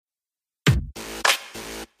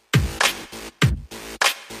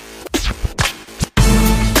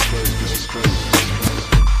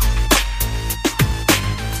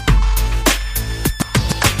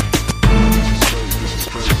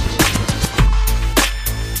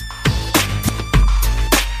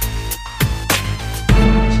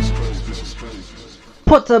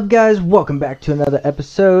What's up, guys? Welcome back to another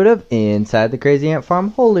episode of Inside the Crazy Ant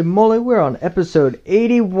Farm. Holy moly, we're on episode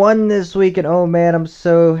 81 this week, and oh man, I'm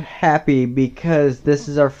so happy because this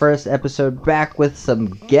is our first episode back with some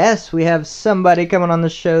guests. We have somebody coming on the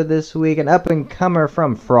show this week, an up-and-comer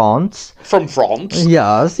from France. From France?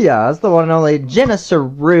 Yes, the one and only Jenna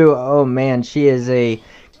Saru. Oh man, she is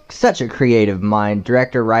such a creative mind,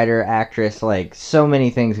 director, writer, actress, like so many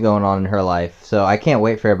things going on in her life. So I can't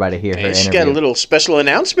wait for everybody to hear her interview. She's got a little special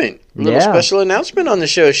announcement. Special announcement on the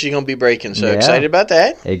show she's going to be breaking. So excited about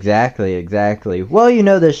that. Exactly. Well, you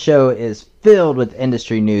know this show is filled with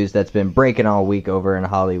industry news that's been breaking all week over in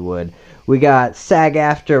Hollywood. We got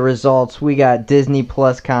SAG-AFTRA results. We got Disney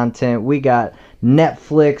Plus content. We got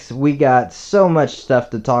Netflix. We got so much stuff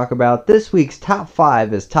to talk about. This week's top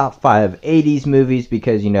 5 is top 5 80s movies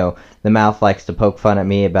because, you know, the mouth likes to poke fun at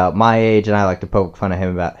me about my age and I like to poke fun at him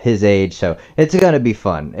about his age. So it's going to be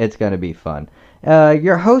fun.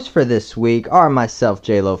 Your hosts for this week are myself,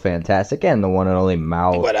 J-Lo Fantastic, and the one and only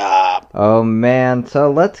Mal. What up? Oh, man. So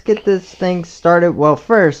let's get this thing started. Well,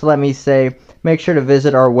 first, let me say, make sure to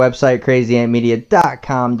visit our website,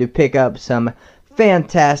 crazyantmedia.com, to pick up some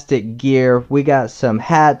fantastic gear. We got some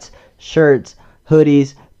hats, shirts,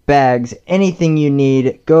 hoodies, bags, anything you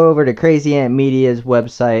need. Go over to Crazy Ant Media's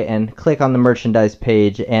website and click on the merchandise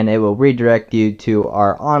page, and it will redirect you to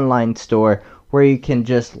our online store where you can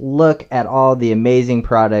just look at all the amazing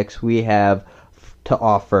products we have to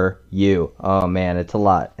offer you. Oh man, it's a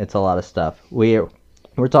lot of stuff. We're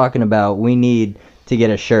talking about we need to get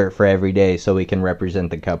a shirt for every day so we can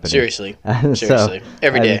represent the company. Seriously.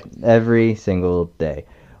 Every day. Every single day.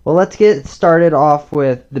 Well, let's get started off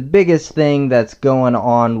with the biggest thing that's going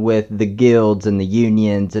on with the guilds and the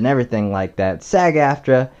unions and everything like that.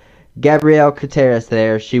 SAG-AFTRA, Gabrielle Carteris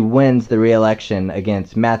there, she wins the re-election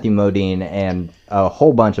against Matthew Modine and a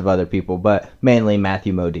whole bunch of other people, but mainly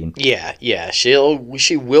Matthew Modine. Yeah, she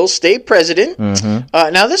will stay president.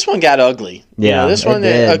 Mm-hmm. Now this one got ugly. This one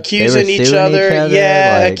accusing each other.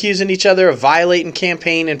 Accusing each other of violating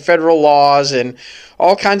campaign and federal laws and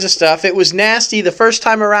all kinds of stuff. It was nasty the first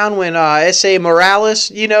time around when S.A. Morales,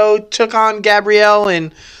 took on Gabrielle,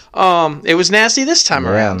 and it was nasty this time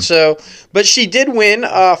around. So, but she did win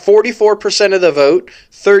 44% of the vote.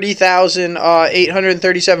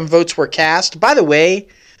 30,837 votes were cast. By the way,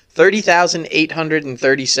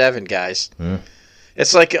 30,837, guys.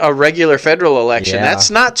 It's like a regular federal election. Yeah.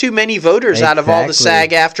 That's not too many voters out of all the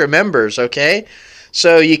SAG-AFTRA members, okay?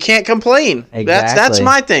 So you can't complain. Exactly. That's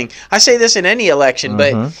my thing. I say this in any election,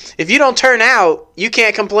 but if you don't turn out, you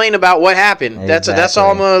can't complain about what happened. Exactly. That's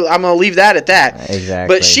all. I'm gonna leave that at that.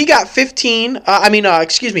 Exactly. But she got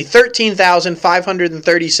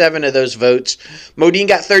 13,537 of those votes. Modine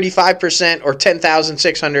got 35%, or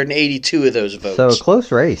 10,682 of those votes. So a close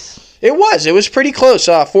race. It was pretty close,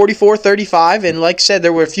 44-35, and like I said,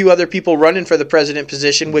 there were a few other people running for the president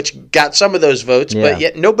position, which got some of those votes, but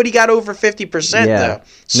yet nobody got over 50%, though.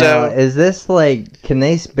 So now, is this can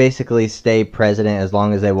they basically stay president as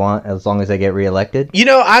long as they want, as long as they get reelected?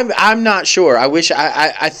 I'm not sure.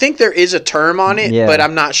 I think there is a term on it, but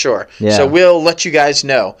I'm not sure. Yeah. So we'll let you guys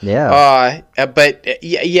know. Yeah. But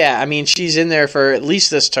I mean, she's in there for at least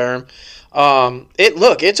this term.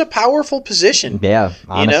 It's a powerful position. Yeah,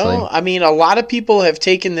 honestly. I mean, a lot of people have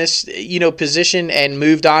taken this, position and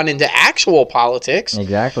moved on into actual politics.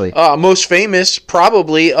 Exactly. Most famous,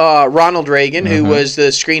 probably, Ronald Reagan, who was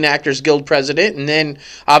the Screen Actors Guild president, and then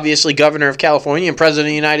obviously governor of California and president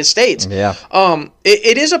of the United States. Yeah.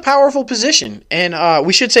 It is a powerful position, and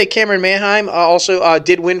we should say Cameron Manheim also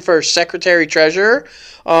did win for secretary treasurer,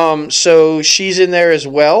 so she's in there as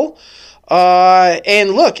well.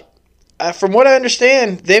 And look. From what I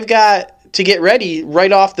understand, they've got to get ready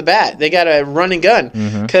right off the bat. They got to run and gun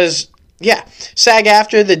because,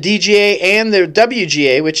 SAG-AFTRA, the DGA, and the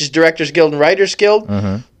WGA, which is Directors Guild and Writers Guild,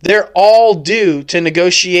 they're all due to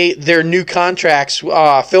negotiate their new contracts,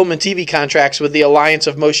 film and TV contracts with the Alliance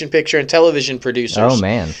of Motion Picture and Television Producers. Oh,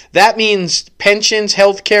 man. That means pensions,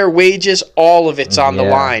 healthcare, wages, all of it's on the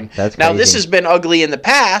line. That's now, crazy. This has been ugly in the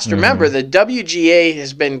past. Remember, the WGA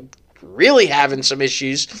has been really having some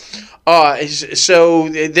issues. So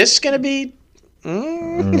this is going to be...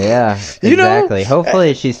 Yeah, exactly.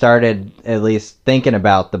 Hopefully she started at least thinking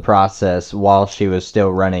about the process while she was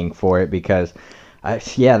still running for it, because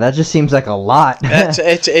Yeah, that just seems like a lot.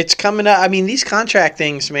 It's coming up. I mean, these contract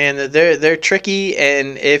things, man, they're tricky.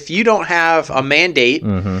 And if you don't have a mandate,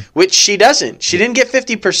 which she doesn't, she didn't get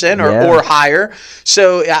 50% or higher.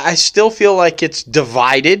 So I still feel like it's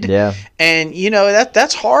divided. Yeah. And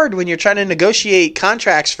that's hard when you're trying to negotiate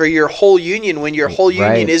contracts for your whole union when your whole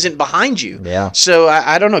union isn't behind you. Yeah. So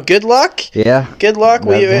I don't know. Good luck. Yeah. Good luck.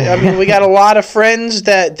 We got a lot of friends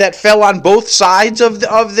that fell on both sides of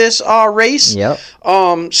this race. Yep.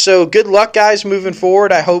 So good luck, guys, moving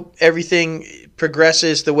forward. I hope everything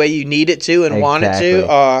progresses the way you need it to and want it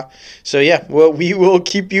to. So yeah, well, we will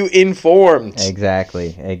keep you informed.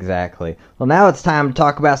 Exactly. Well, now it's time to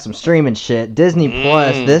talk about some streaming shit. Disney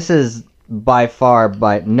Plus. This is by far,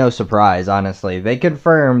 by no surprise, honestly. They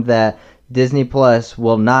confirmed that Disney Plus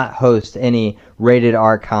will not host any rated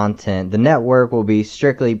R content. The network will be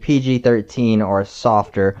strictly PG-13 or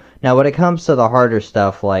softer. Now, when it comes to the harder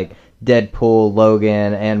stuff like Deadpool,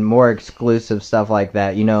 Logan, and more exclusive stuff like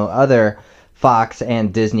that, other Fox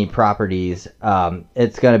and Disney properties,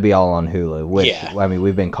 it's going to be all on Hulu, which, I mean,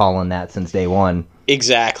 we've been calling that since day one.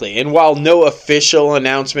 Exactly. And while no official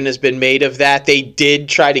announcement has been made of that, they did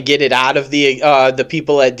try to get it out of the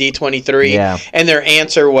people at D23. Yeah. And their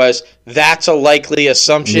answer was, that's a likely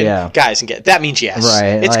assumption. Yeah. Guys, that means yes.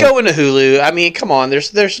 Right. It's going to Hulu. I mean, come on.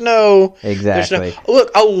 There's no... Exactly. Look,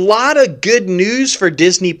 a lot of good news for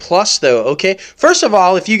Disney Plus, though, okay? First of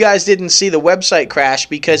all, if you guys didn't see the website crash,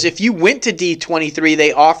 because if you went to D23,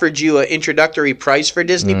 they offered you an introductory price for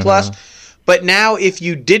Disney Plus. But now, if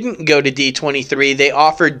you didn't go to D23, they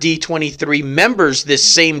offered D23 members this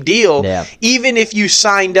same deal, even if you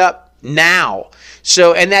signed up now.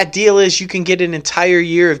 So, and that deal is you can get an entire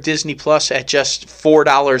year of Disney Plus at just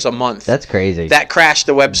 $4 a month. That's crazy. That crashed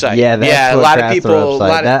the website. Yeah, a lot of people.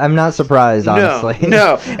 I'm not surprised, honestly.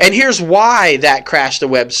 No. And here's why that crashed the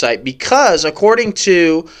website. Because according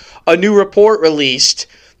to a new report released,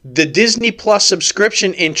 the Disney Plus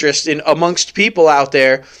subscription interest amongst people out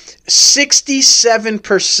there,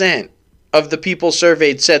 67% of the people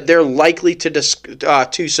surveyed said they're likely to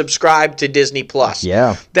subscribe to Disney Plus.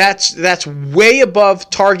 Yeah. That's way above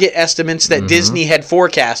target estimates that Disney had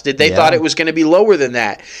forecasted. They thought it was going to be lower than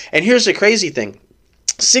that. And here's the crazy thing.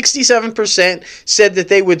 67% said that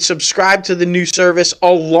they would subscribe to the new service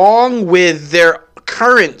along with their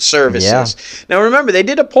current services. Now remember, they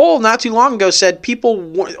did a poll not too long ago, said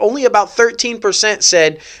only about 13%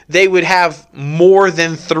 said they would have more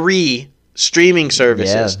than 3 streaming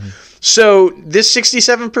services. So this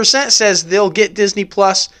 67% says they'll get Disney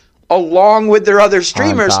Plus along with their other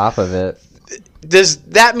streamers. On top of it. Does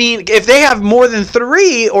that mean if they have more than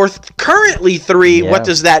 3 or currently 3, what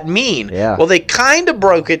does that mean? Well, they kind of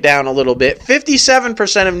broke it down a little bit.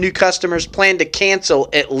 57% of new customers plan to cancel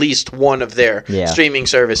at least one of their streaming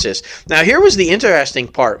services. Now, here was the interesting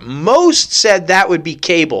part. Most said that would be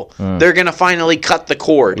cable. They're going to finally cut the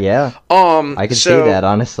cord. I can see that,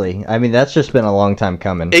 honestly. I mean, that's just been a long time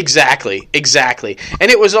coming. Exactly. And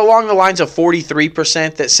it was along the lines of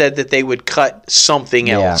 43% that said that they would cut something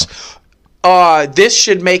else. This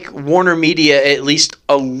should make Warner Media at least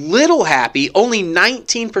a little happy. Only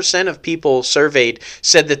 19% of people surveyed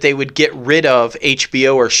said that they would get rid of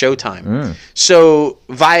HBO or Showtime. So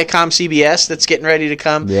Viacom CBS, that's getting ready to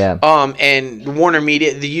come. And Warner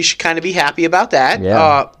Media, you should kind of be happy about that.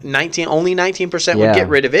 Only 19% would get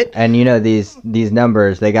rid of it. And these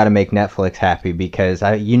numbers, they got to make Netflix happy because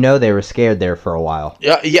they were scared there for a while.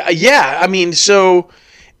 Yeah. I mean, so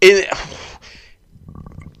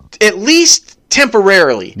at least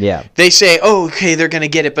temporarily, they say, oh, okay, they're going to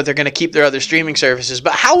get it, but they're going to keep their other streaming services.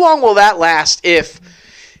 But how long will that last if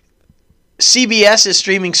CBS's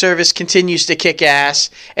streaming service continues to kick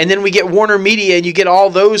ass, and then we get Warner Media, and you get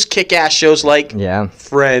all those kick-ass shows like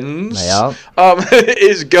Friends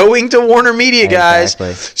is going to Warner Media, guys.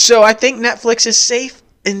 So I think Netflix is safe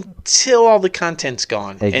until all the content's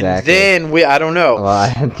gone. And then I don't know. Well,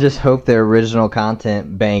 I just hope their original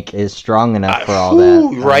content bank is strong enough for all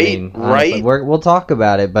that. Right. Honestly, we'll talk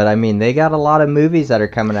about it, but I mean, they got a lot of movies that are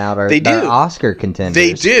coming out that are Oscar contenders.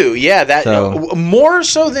 They do, more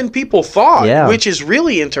so than people thought, which is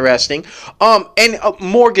really interesting. And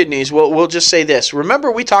more good news. We'll just say this.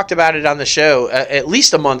 Remember, we talked about it on the show at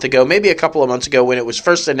least a month ago, maybe a couple of months ago, when it was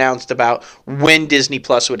first announced about when Disney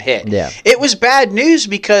Plus would hit. It was bad news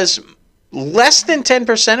because less than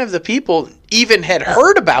 10% of the people even had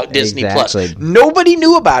heard about Disney Exactly. Plus. Nobody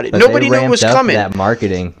knew about it. But Nobody they knew it was ramped up coming. that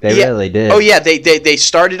marketing. They Yeah. really did. Oh yeah, they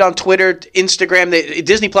started on Twitter, Instagram.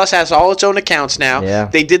 Disney Plus has all its own accounts now. Yeah.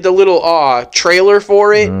 They did the little trailer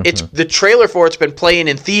for it. It's the trailer for it's been playing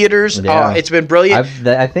in theaters. Yeah. It's been brilliant.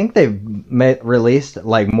 I think they've released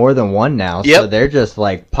like more than one now. So Yep. they're just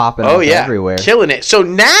like popping Oh up yeah, everywhere. killing it. So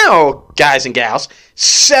now, guys and gals,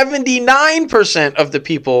 79% of the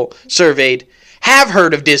people surveyed have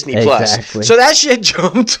heard of Disney Plus. Exactly. So that shit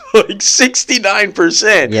jumped like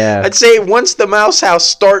 69%. Yeah. I'd say once the Mouse House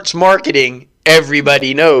starts marketing,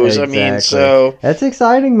 everybody knows. I mean, Exactly. so That's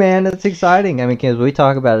exciting, man. That's exciting. I mean, because we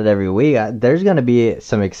talk about it every week. There's going to be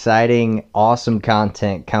some exciting, awesome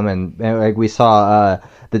content coming. Like we saw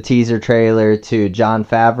the teaser trailer to Jon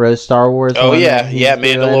Favreau's Star Wars. Oh one yeah, that he's yeah,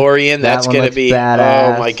 doing. Mandalorian. That That's one gonna looks be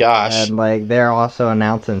badass. Oh my gosh. And like they're also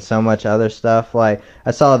announcing so much other stuff. Like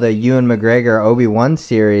I saw the Ewan McGregor Obi-Wan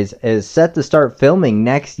series is set to start filming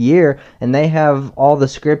next year, and they have all the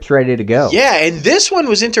scripts ready to go. Yeah, and this one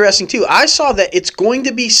was interesting too. I saw that it's going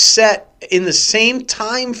to be set in the same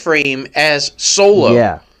time frame as Solo.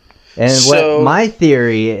 Yeah. And So- what my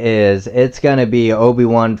theory is, it's going to be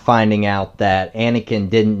Obi-Wan finding out that Anakin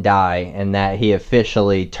didn't die and that he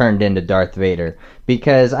officially turned into Darth Vader.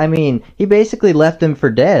 Because, I mean, he basically left him for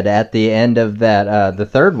dead at the end of that, the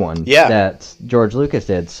third one Yeah. that George Lucas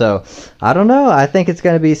did. So, I don't know. I think it's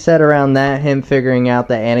going to be set around that, him figuring out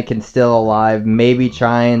that Anakin's still alive, maybe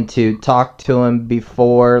trying to talk to him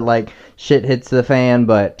before, like, shit hits the fan.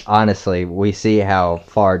 But honestly, we see how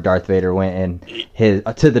far Darth Vader went in his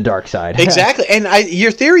to the dark side. Exactly. And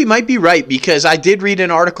your theory might be right, because I did read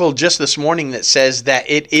an article just this morning that says that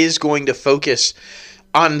it is going to focus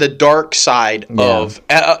on the dark side of,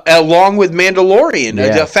 along with Mandalorian.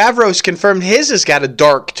 Yeah. Favreau's confirmed his has got a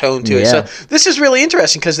dark tone to it. Yeah. So this is really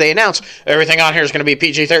interesting because they announced everything on here is going to be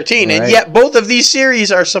PG-13, and Right. yet both of these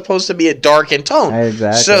series are supposed to be a dark in tone.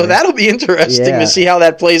 Exactly. So that'll be interesting Yeah. to see how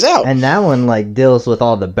that plays out. And that one like deals with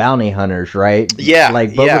all the bounty hunters, right? Yeah,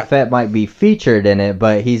 Like Boba yeah. Fett might be featured in it,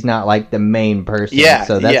 but he's not like the main person. Yeah,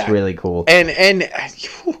 So that's yeah. really cool. And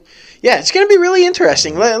yeah, it's going to be really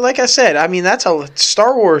interesting. Like I said, I mean, that's a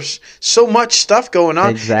Star Wars, so much stuff going on.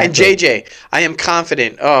 Exactly. And JJ, I am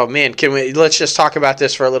confident. Oh man, let's just talk about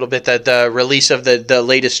this for a little bit. The release of the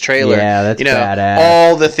latest trailer. Yeah, that's badass.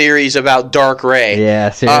 all the theories about Dark Ray. Yeah,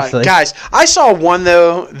 seriously. Guys, I saw one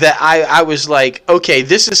though that I was like, okay,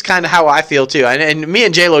 this is kind of how I feel too. And me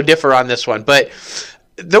and JLo differ on this one, but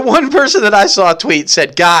the one person that I saw tweet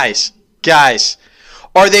said, guys,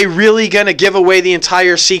 are they really going to give away the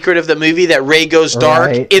entire secret of the movie that Rey goes dark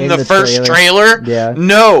Right, in the first trailer? Yeah.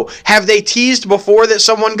 No. Have they teased before that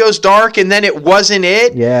someone goes dark and then it wasn't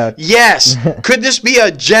it? Yeah. Yes. Could this be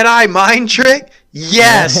a Jedi mind trick?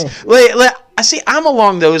 Yes. I see. I'm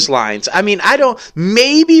along those lines. I mean,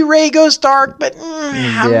 maybe Rey goes dark, but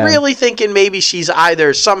I'm Yeah. really thinking maybe she's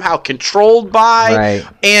either somehow controlled by, Right.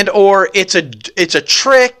 and or it's a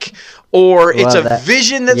trick, or it's Well, a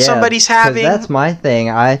vision that Yeah, somebody's 'cause having. That's my thing.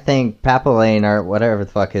 I think Papalane, or whatever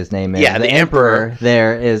the fuck his name is, Yeah, the Emperor.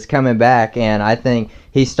 there is coming back, and I think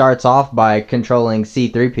he starts off by controlling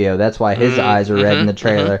C-3PO. That's why his eyes are red in the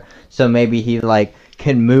trailer. So maybe he like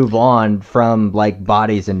can move on from like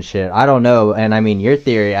bodies and shit. I don't know. And I mean, your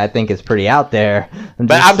theory I think is pretty out there.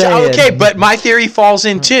 Okay, but my theory falls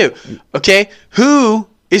in too. Okay, who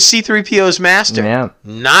is C-3PO's master? Yeah.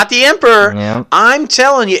 Not the Emperor. Yeah. I'm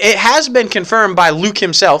telling you, it has been confirmed by Luke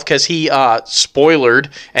himself, because he spoilered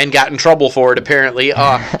and got in trouble for it, apparently.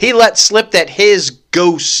 He let slip that his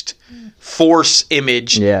ghost force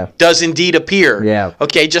image Yeah. does indeed appear. Yeah.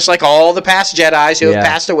 Okay, just like all the past Jedis who Yeah. have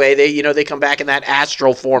passed away, they come back in that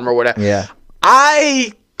astral form or whatever. Yeah.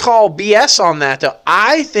 I call BS on that, though.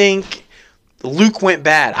 I think Luke went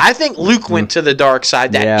bad. I think Luke went to the dark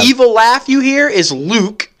side. That Yeah. evil laugh you hear is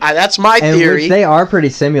Luke. That's my And theory. which they are pretty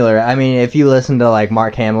similar. I mean, if you listen to like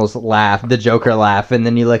Mark Hamill's laugh, the Joker laugh, and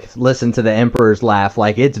then you listen to the Emperor's laugh,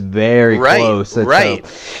 like it's very close. And Right.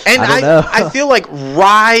 so, And I don't know. I feel like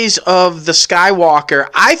Rise of the Skywalker,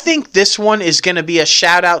 I think this one is going to be a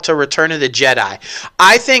shout out to Return of the Jedi.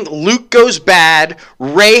 I think Luke goes bad,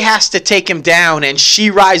 Rey has to take him down, and she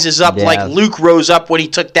rises up Yeah. like Luke rose up when he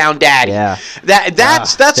took down Daddy. Yeah.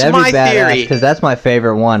 That's That'd my be badass, theory. because that's my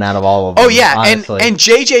favorite one out of all of them. Oh yeah, honestly. and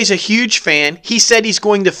JJ's a huge fan. He said he's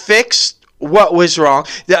going to fix what was wrong.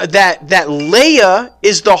 That Leia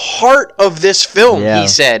is the heart of this film, Yeah. he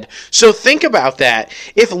said. So think about that.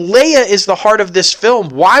 If Leia is the heart of this film,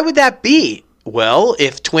 why would that be? Well,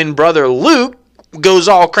 if twin brother Luke goes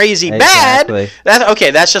all crazy Exactly.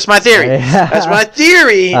 bad. That's just my theory. Yeah. That's my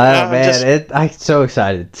theory. Oh man, I'm so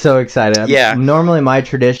excited, so excited. Yeah. Normally my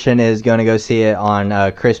tradition is going to go see it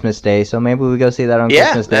on Christmas Day, so maybe we go see that on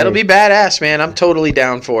Christmas Day. That'll be badass, man. I'm totally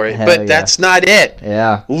down for it. Hell but yeah. that's not it.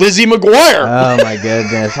 Yeah. Lizzie McGuire. Oh my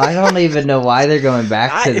goodness, I don't even know why they're going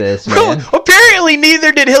back to this, Well, man. apparently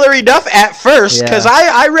neither did Hillary Duff at first, because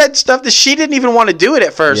Yeah. I read stuff that she didn't even want to do it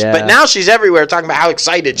at first, Yeah. but now she's everywhere talking about how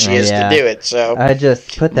excited she is Yeah. to do it. So I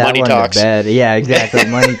just put that Money one talks. to bed. Yeah, exactly.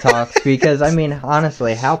 Money talks. Because I mean,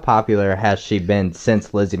 honestly, how popular has she been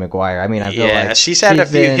since Lizzie McGuire? I mean, I feel like she's had a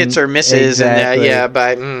few been- hits or misses, Exactly.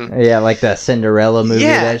 and like that Cinderella movie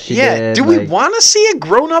that she did. Do we like- want to see a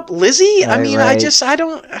grown-up Lizzie? I Right, mean, right. I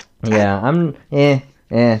don't. Yeah, I'm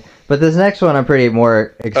But this next one I'm pretty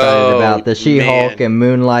more excited about. The She-Hulk man. and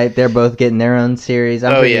Moonlight, they're both getting their own series.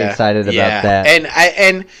 I'm pretty excited about that.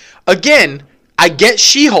 And again, I get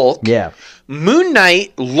She-Hulk. Yeah. Moon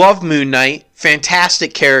Knight, love Moon Knight,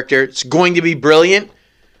 fantastic character. It's going to be brilliant.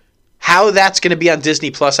 How that's going to be on Disney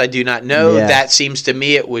Plus, I do not know. Yeah. That seems to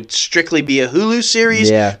me it would strictly be a Hulu series.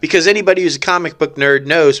 Yeah. Because anybody who's a comic book nerd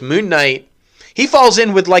knows Moon Knight, he falls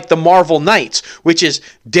in with like the Marvel Knights, which is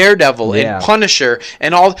Daredevil Yeah. and Punisher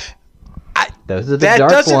and all. Those are the That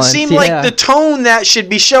dark doesn't ones. seem yeah. like the tone that should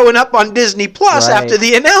be showing up on Disney Plus Right. after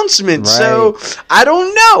the announcement. Right. So I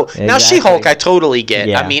don't know. Now Exactly. She-Hulk, I totally get.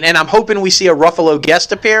 Yeah. I mean, and I'm hoping we see a Ruffalo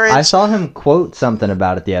guest appearance. I saw him quote something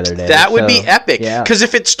about it the other day. That would be so, epic. Yeah. Because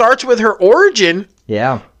if it starts with her origin,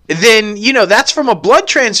 Yeah. then that's from a blood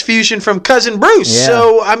transfusion from cousin Bruce. Yeah.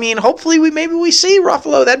 So I mean, hopefully maybe we see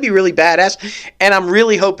Ruffalo. That'd be really badass. And I'm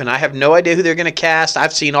really hoping. I have no idea who they're going to cast.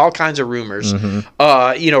 I've seen all kinds of rumors.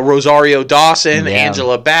 Rosario Dawson, Mm-hmm. Yeah.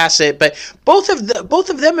 Angela Bassett, but both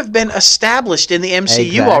of them have been established in the MCU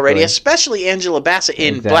Exactly. already. Especially Angela Bassett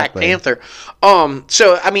in Black Exactly. Panther.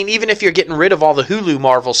 So I mean, even if you're getting rid of all the Hulu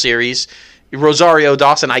Marvel series. Rosario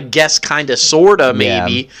Dawson, I guess, kind of, sort of,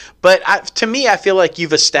 maybe. Yeah. But to me, I feel like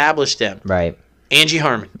you've established them. Right. Angie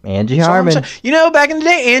Harmon. Angie That's all I'm Harmon. saying. Back in the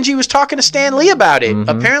day, Angie was talking to Stan Lee about it. Mm-hmm.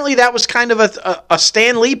 Apparently, that was kind of a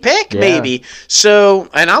Stan Lee pick, Yeah. maybe. So,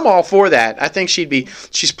 and I'm all for that. I think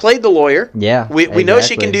she's played the lawyer. Yeah, We know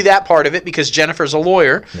she exactly. can do that part of it because Jennifer's a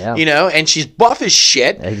lawyer. Yeah. And she's buff as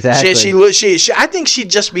shit. Exactly. She I think she'd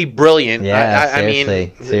just be brilliant. Yeah, I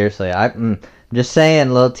mean, seriously. I'm just saying,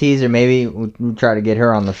 little teaser. Maybe we'll try to get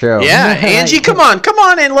her on the show. yeah, Angie, come on,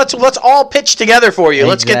 and let's all pitch together for you.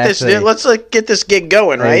 Exactly. Let's get this gig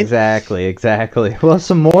going, right? Exactly. Well,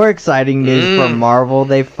 some more exciting news from Marvel.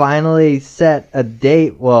 They finally set a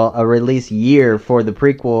date, a release year for the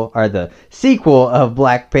prequel or the sequel of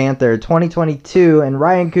Black Panther 2022, and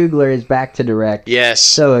Ryan Coogler is back to direct. Yes.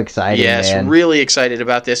 So exciting, Yes, man. really excited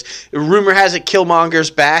about this. Rumor has it Killmonger's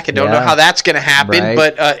back. I don't know Yeah. how that's going to happen, Right.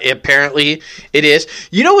 but apparently it is.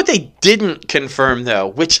 You know what they didn't confirm, though,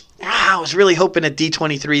 which I was really hoping at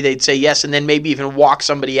D23 they'd say yes and then maybe even walk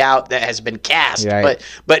somebody out that has been cast. Right.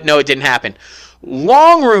 But no, it didn't happen.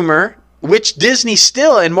 Long rumor, which Disney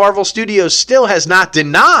still and Marvel Studios still has not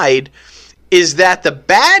denied, is that the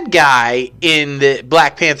bad guy in the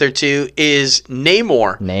Black Panther 2 is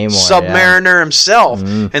Namor. Submariner himself.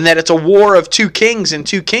 And that it's a war of two kings and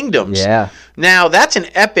two kingdoms. Yeah. Now, that's an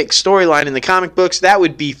epic storyline in the comic books. That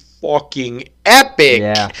would be fucking epic.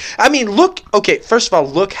 Yeah. I mean, first of all,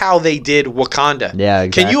 look how they did Wakanda. Yeah,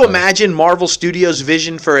 Can you exactly. imagine Marvel Studios'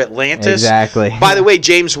 vision for Atlantis? Exactly. By the way,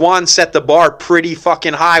 James Wan set the bar pretty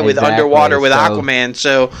fucking high with Exactly. Underwater with So Aquaman.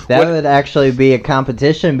 So That would actually be a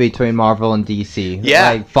competition between Marvel and DC.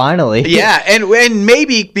 Yeah. Like, finally. yeah, and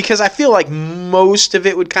maybe because I feel like most of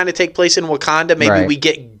it would kind of take place in Wakanda, maybe Right. we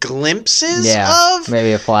get glimpses Yeah. of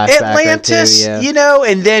Maybe a flashback Atlantis, or two, yeah.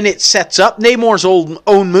 and then it sets up Namor's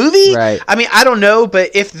own movie. Right. I mean, I don't know,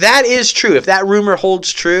 but if that is true, if that rumor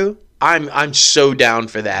holds true, I'm so down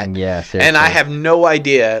for that. Yeah, seriously. And I have no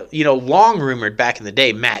idea. Long rumored back in the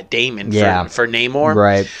day, Matt Damon Yeah. for Namor.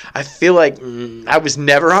 Right. I feel like I was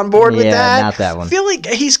never on board with Yeah, that. not that one. I feel like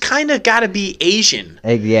he's kind of got to be Asian.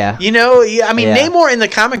 Yeah. I mean, Yeah. Namor in the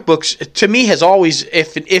comic books, to me, has always,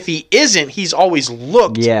 if he isn't, he's always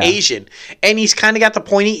looked Yeah. Asian. And he's kind of got the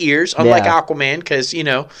pointy ears, unlike Yeah. Aquaman, because,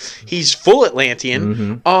 he's full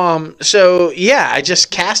Atlantean. Mm-hmm. So, yeah,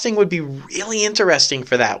 casting would be really interesting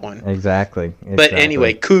for that one. Exactly. But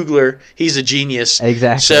anyway, Coogler, he's a genius.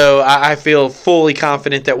 Exactly. So I feel fully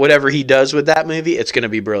confident that whatever he does with that movie, it's going to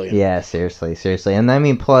be brilliant. Yeah, seriously. And I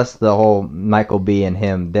mean, plus the whole Michael B. and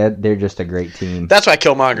him, they're just a great team. That's why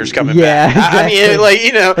Killmonger's coming Yeah, back. I mean,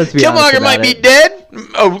 exactly. Let's be honest Killmonger might about be it.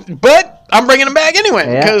 dead, but I'm bringing him back anyway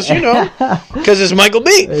because it's Michael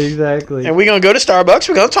B. Exactly. And we're gonna go to Starbucks.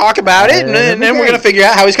 We're gonna talk about it, and then we're gonna figure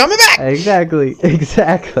out how he's coming back. Exactly.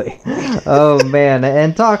 Oh man!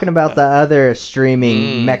 And talking about the other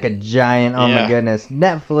streaming mecha giant, oh my goodness,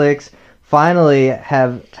 Netflix finally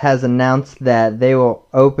has announced that they will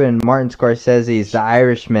open Martin Scorsese's The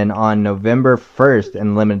Irishman on November 1st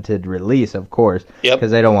in limited release, of course,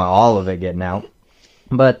 because they don't want all of it getting out.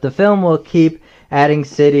 But the film will keep adding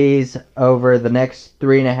cities over the next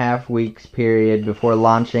 3.5 weeks period before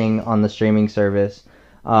launching on the streaming service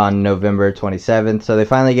on November 27th. So they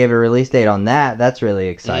finally gave a release date on that. That's really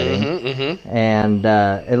exciting. And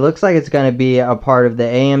it looks like it's going to be a part of the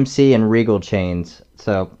AMC and Regal chains.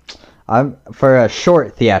 So I'm for a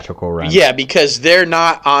short theatrical run. Yeah, because they're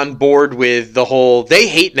not on board with the whole. They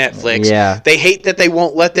hate Netflix. Yeah. They hate that they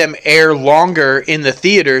won't let them air longer in the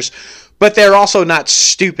theaters. But they're also not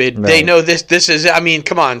stupid. Right. They know this is. I mean,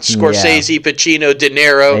 come on, Scorsese, Pacino, De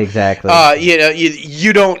Niro. Exactly.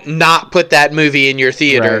 You don't not put that movie in your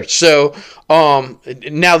theater. Right. So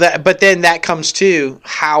but then that comes to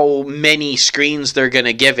how many screens they're going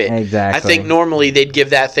to give it. Exactly. I think normally they'd give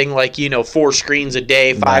that thing 4 screens a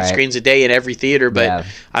day, 5 screens a day in every theater. But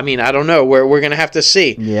I mean, I don't know. We're going to have to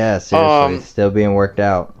see. Yeah, seriously, still being worked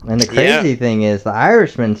out. And the crazy thing is, The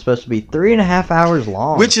Irishman's supposed to be 3.5 hours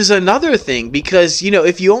long, which is another thing because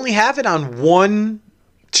if you only have it on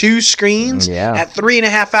 2 screens at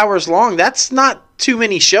 3.5 hours long, that's not too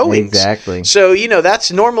many showings. Exactly. So,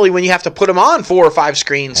 that's normally when you have to put them on 4 or 5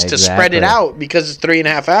 screens to spread it out because it's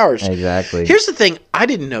 3.5 hours. Exactly. Here's the thing I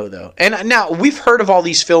didn't know, though. And now we've heard of all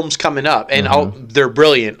these films coming up, and they're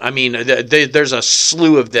brilliant. I mean, there's a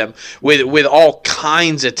slew of them with all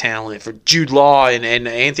kinds of talent for Jude Law and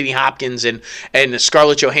Anthony Hopkins and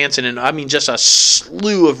Scarlett Johansson. And I mean, just a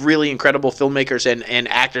slew of really incredible filmmakers and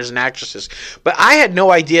actors and actresses. But I had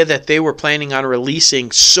no idea that they were planning on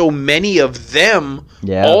releasing so many of them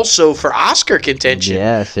also for Oscar contention.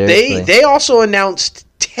 Yeah, seriously. They also announced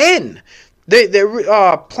 10. They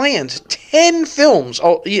planned 10 films,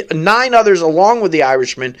 9 others along with The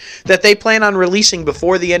Irishman, that they plan on releasing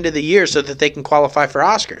before the end of the year so that they can qualify for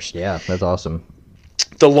Oscars. Yeah, that's awesome.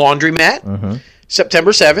 The Laundromat,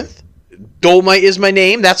 September 7th. Dolomite Is My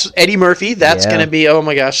Name. That's Eddie Murphy. That's going to be, oh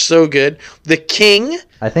my gosh, so good. The King.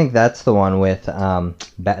 I think that's the one with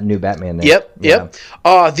new Batman there. Yep.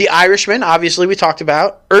 The Irishman, obviously, we talked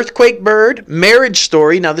about. Earthquake Bird. Marriage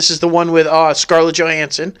Story. Now, this is the one with Scarlett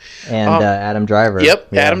Johansson. And Adam Driver.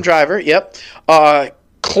 Yep, Adam Driver. Yep.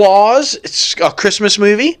 Claws. It's a Christmas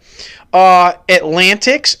movie.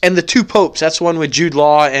 Atlantics and The Two Popes. That's one with Jude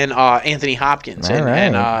Law and Anthony Hopkins. All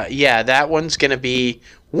right. And that one's going to be...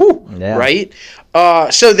 right?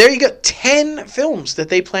 So there you go. 10 films that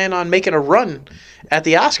they plan on making a run at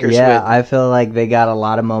the Oscars with. I feel like they got a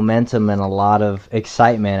lot of momentum and a lot of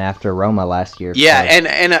excitement after Roma last year. Yeah,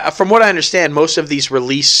 and from what I understand, most of these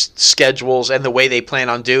release schedules and the way they plan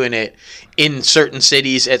on doing it in certain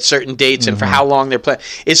cities at certain dates and for how long they're planning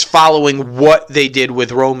is following what they did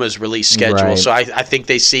with Roma's release schedule. Right. So I think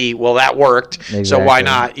they see, well, that worked. Exactly. So why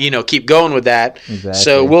not, keep going with that. Exactly.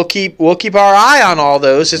 So we'll keep our eye on all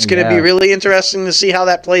those. It's going to be really interesting to see how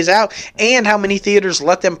that plays out and how many theaters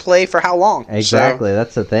let them play for how long. Exactly.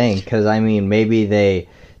 That's the thing. Because, I mean, maybe they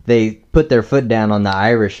put their foot down on The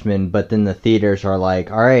Irishman, but then the theaters are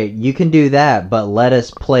like, all right, you can do that, but let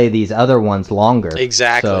us play these other ones longer.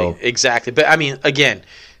 Exactly. But, I mean, again,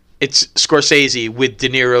 it's Scorsese with De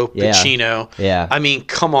Niro, Pacino. Yeah. I mean,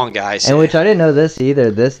 come on, guys. And which I didn't know this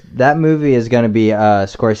either. That movie is going to be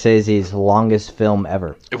Scorsese's longest film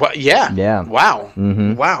ever. Well, yeah. Yeah. Wow.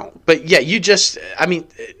 Mm-hmm. Wow. But, yeah, You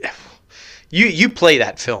play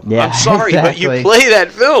that film. Yeah, I'm sorry, exactly. but you play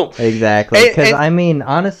that film. Exactly. Because, I mean,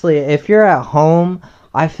 honestly, if you're at home,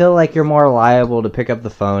 I feel like you're more liable to pick up the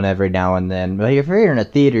phone every now and then. But if you're in a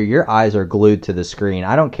theater, your eyes are glued to the screen.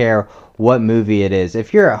 I don't care what movie it is.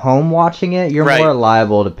 If you're at home watching it, you're more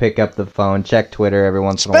liable to pick up the phone, check Twitter every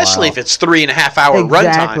once in a while. Especially if it's 3.5 hour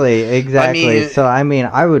runtime. Exactly. I mean, so, I mean,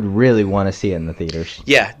 I would really want to see it in the theaters.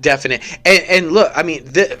 Yeah, definitely. And look, I mean,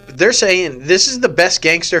 they're saying this is the best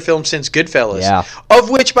gangster film since Goodfellas. Yeah.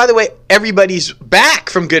 Of which, by the way, everybody's back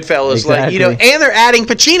from Goodfellas. Exactly. And they're adding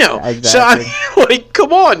Pacino. Exactly. So, I mean,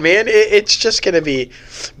 come on, man. It's just going to be...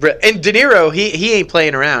 And De Niro, he ain't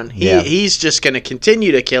playing around. He's just going to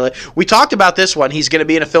continue to kill it. We talked about this one. He's going to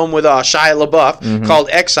be in a film with Shia LaBeouf called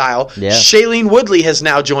Exile. Yeah. Shailene Woodley has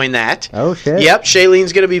now joined that. Oh, shit. Yep,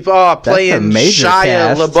 Shailene's going to be playing Shia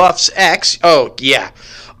cast. LaBeouf's ex. Oh, yeah.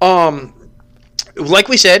 Like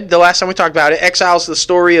we said the last time we talked about it, Exile's the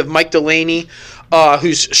story of Mike Delaney,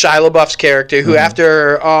 who's Shia LaBeouf's character, who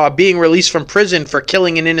after being released from prison for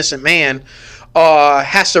killing an innocent man,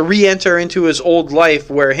 has to re-enter into his old life,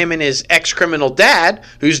 where him and his ex-criminal dad,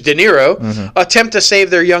 who's De Niro, attempt to save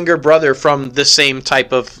their younger brother from the same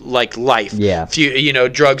type of life. Yeah.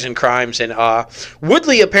 Drugs and crimes. And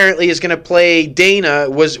Woodley apparently is going to play Dana,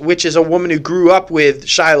 which is a woman who grew up with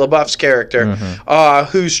Shia LaBeouf's character,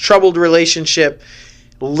 whose troubled relationship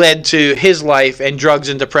led to his life and drugs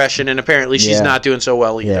and depression, and apparently she's not doing so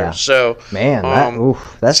well either. Yeah. So, man,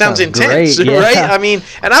 that sounds intense, great. right? I mean,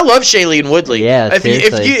 and I love Shailene Woodley. Yeah,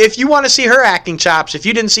 if you want to see her acting chops, if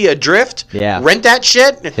you didn't see Adrift, rent that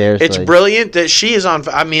shit. Seriously. It's brilliant. That she is on.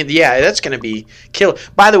 I mean, that's going to be killer.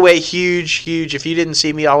 By the way, huge. If you didn't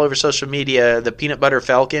see me all over social media, the Peanut Butter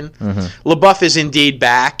Falcon, LaBeouf is indeed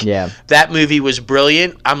back. Yeah, that movie was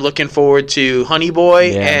brilliant. I'm looking forward to Honey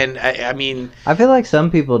Boy, and I mean, I feel like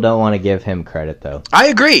some people don't want to give him credit, though. I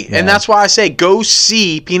agree, and that's why I say go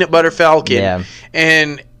see Peanut Butter Falcon. Yeah.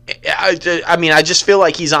 And I mean, I just feel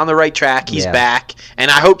like he's on the right track. He's back,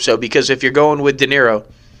 and I hope so, because if you're going with De Niro,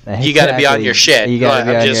 you got to be on your shit. You got to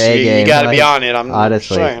be on your A game. You got to be on it. I'm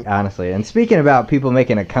saying. Honestly. And speaking about people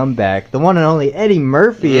making a comeback, the one and only Eddie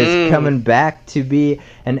Murphy is coming back to be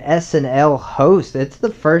an SNL host. It's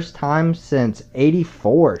the first time since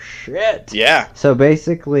 '84. Shit. Yeah. So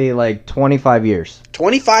basically, 25 years.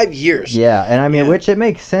 25 years. Yeah, and I mean, which it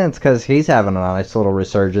makes sense because he's having a nice little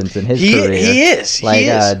resurgence in his career. He is.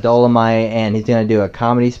 Dolomite, and he's going to do a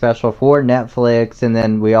comedy special for Netflix, and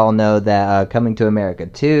then we all know that Coming to America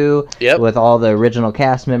 2, with all the original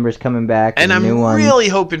cast members coming back. And I'm really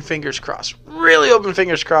hoping, fingers crossed,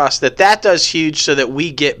 that does huge so that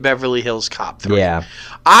we get Beverly Hills Cop 3. Yeah.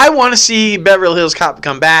 I want to see Beverly Hills Cop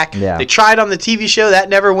come back. Yeah. They tried on the TV show. That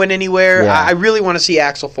never went anywhere. Yeah. I really want to see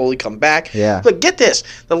Axel Foley come back. Yeah. But get this.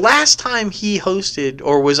 The last time he hosted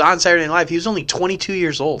or was on Saturday Night Live, he was only 22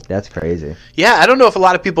 years old. That's crazy. Yeah, I don't know if a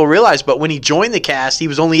lot of people realize, but when he joined the cast, he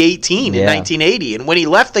was only 18 in 1980. And when he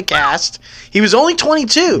left the cast, he was only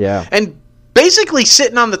 22. Yeah. And basically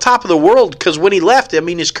sitting on the top of the world, because when he left, I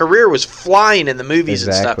mean, his career was flying in the movies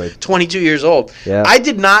and stuff. 22 years old. Yeah. I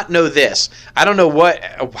did not know this. I don't know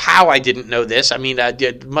how I didn't know this. I mean,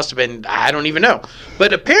 it must have been, I don't even know.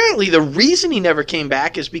 But apparently the reason he never came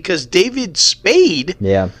back is because David Spade,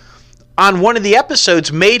 on one of the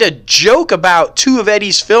episodes, made a joke about two of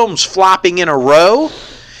Eddie's films flopping in a row.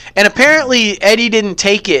 And apparently Eddie didn't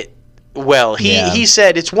take it well. He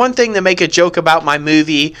said, it's one thing to make a joke about my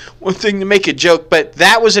movie, one thing to make a joke, but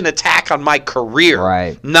that was an attack on my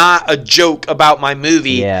career, not a joke about my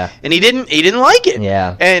movie. Yeah. And he didn't like it.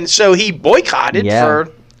 Yeah. And so he boycotted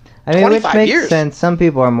for 25 which makes years. sense. Some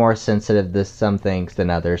people are more sensitive to some things than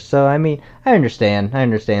others. So, I mean, I understand.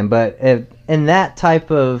 But in that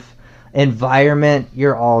type of environment,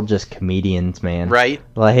 you're all just comedians, man. Right.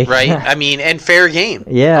 I mean, and fair game.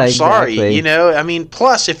 Yeah, I'm sorry. I mean,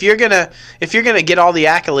 plus if you're gonna get all the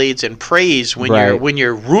accolades and praise when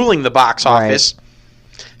you're ruling the box office,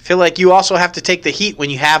 I feel like you also have to take the heat when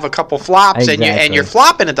you have a couple flops and you're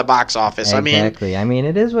flopping at the box office. Exactly. I mean,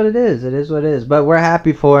 it is what it is. But we're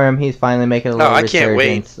happy for him. He's finally making a little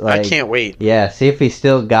resurgence. I can't wait. Yeah, see if he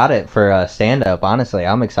still got it for stand-up. Honestly,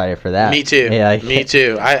 I'm excited for that. Me too. Yeah, me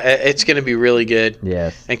too. It's going to be really good.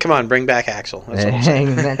 Yes. And come on, bring back Axel. That's all I'm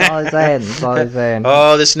saying. That's all he's saying.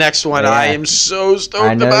 Oh, this next one I am so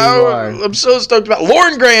stoked about. You are. I'm so stoked about.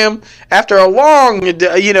 Lauren Graham, after a long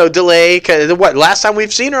delay, last time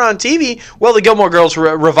we've seen her on TV, well, the Gilmore Girls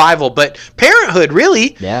revival, but Parenthood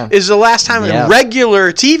really is the last time in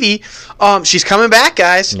regular TV. She's coming back,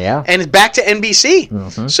 guys, and back to NBC.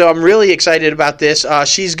 Mm-hmm. So I'm really excited about this.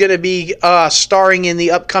 She's going to be starring in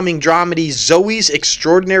the upcoming dramedy Zoe's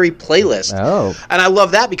Extraordinary Playlist. Oh, and I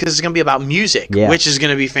love that because it's going to be about music, which is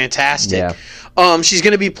going to be fantastic. Yeah. She's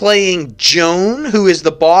going to be playing Joan, who is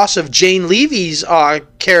the boss of Jane Levy's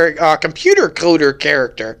computer coder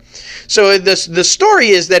character. So the story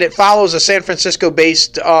is that it follows a San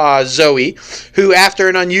Francisco-based Zoe, who after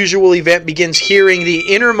an unusual event begins hearing the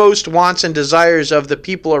innermost wants and desires of the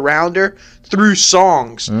people around her through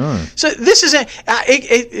songs. So this is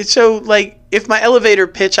if my elevator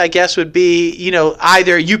pitch, I guess, would be,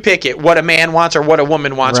 either you pick it, what a man wants or what a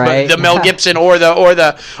woman wants, but the Mel Gibson or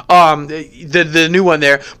the new one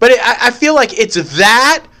there. But I feel like it's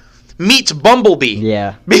that meets Bumblebee.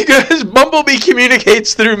 Yeah. Because Bumblebee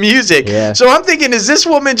communicates through music. Yeah. So I'm thinking, is this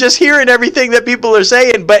woman just hearing everything that people are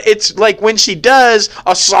saying? But it's like when she does,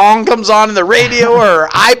 a song comes on in the radio or her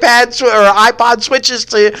iPod switches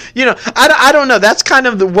to, I don't know. That's kind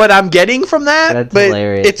of what I'm getting from that. That's but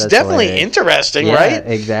hilarious. It's definitely interesting, yeah, right?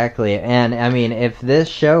 Exactly. And I mean, if this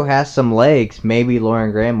show has some legs, maybe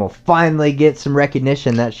Lauren Graham will finally get some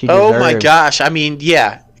recognition that she deserves. Oh my gosh. I mean,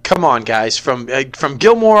 yeah. Come on, guys. From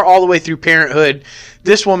Gilmore all the way through Parenthood,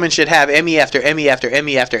 this woman should have Emmy after Emmy after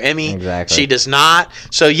Emmy after Emmy. Exactly. She does not.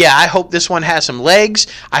 So, yeah, I hope this one has some legs.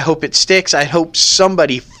 I hope it sticks. I hope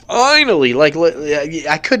somebody finally,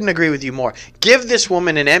 I couldn't agree with you more. Give this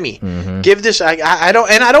woman an Emmy. Mm-hmm. Give this, I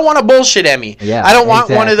don't want a bullshit Emmy. Yeah, I don't want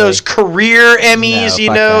one of those career Emmys,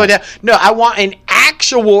 No, I want an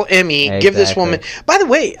actual Emmy. Exactly. Give this woman, by the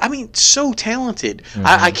way, I mean, so talented. Mm-hmm.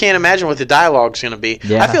 I can't imagine what the dialogue's going to be.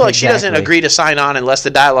 Yeah, I feel like she doesn't exactly. agree to sign on unless the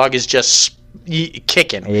dialogue is just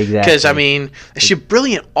kicking. Exactly. Because I mean, she's a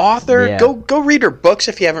brilliant author. Yeah. Go read her books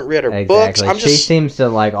if you haven't read her books. She seems to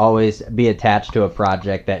always be attached to a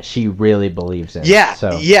project that she really believes in. Yeah,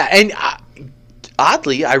 so. yeah, and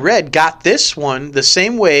oddly, I got this one the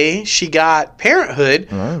same way she got Parenthood,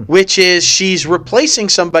 which is she's replacing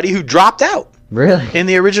somebody who dropped out. Really? In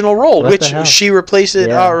the original role, What which the hell? she replaced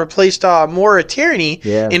Maura Tierney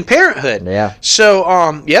in Parenthood. Yeah.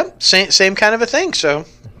 So, same kind of a thing. So,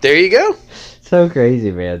 there you go. So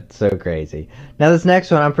crazy, man. So crazy. Now, this next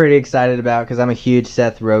one I'm pretty excited about because I'm a huge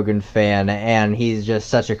Seth Rogen fan, and he's just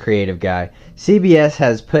such a creative guy. CBS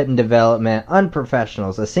has put in development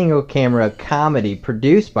Unprofessionals, a single-camera comedy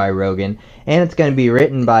produced by Rogen, and it's going to be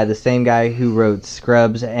written by the same guy who wrote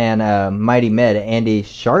Scrubs and Mighty Med, Andy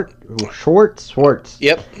Schwartz.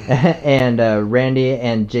 Yep. And Randy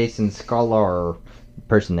and Jason Scholar,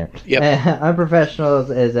 person there. Yep. Unprofessionals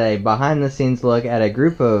is a behind-the-scenes look at a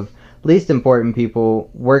group of least important people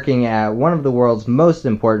working at one of the world's most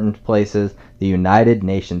important places, the United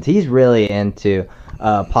Nations. He's really into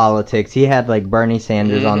politics. He had Bernie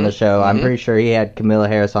Sanders on the show. I'm pretty sure he had Kamala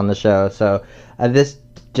Harris on the show. So this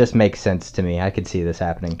just makes sense to me. I could see this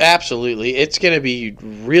happening. Absolutely. It's going to be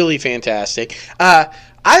really fantastic.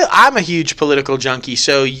 I'm a huge political junkie.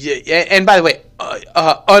 So, and by the way,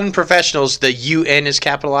 Unprofessionals, the UN is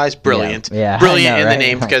capitalized. Brilliant. Yeah, Brilliant I know, in right? the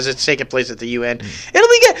name because it's taking place at the UN. It'll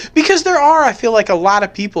be good because there are, I feel like, a lot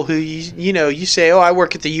of people who, you say, oh, I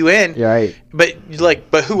work at the UN. Right.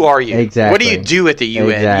 But who are you? Exactly. What do you do at the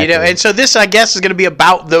UN? Exactly. And so this, I guess, is going to be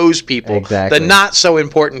about those people. Exactly. The not so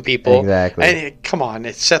important people. Exactly. And come on,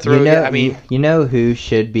 it's Seth Rogen. You know who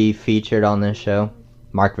should be featured on this show?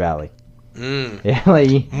 Mark Valley.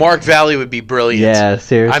 Yeah, Mark Valley would be brilliant. Yeah,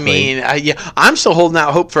 seriously. I mean, I'm still holding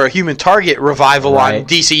out hope for a Human Target revival on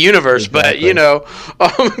DC Universe, exactly.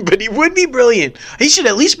 but he would be brilliant. He should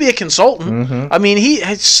at least be a consultant. Mm-hmm. I mean, he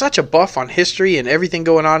has such a buff on history and everything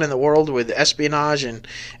going on in the world with espionage and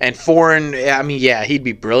foreign. I mean, yeah, he'd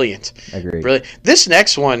be brilliant. Agreed. Brilliant. This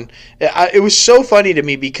next one, it was so funny to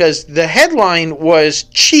me because the headline was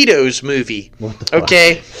Cheetos movie. What the fuck?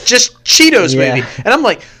 Okay, just Cheetos movie, and I'm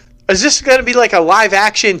like, is this going to be like a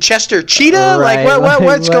live-action Chester Cheetah? Right,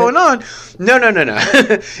 What's going on? No.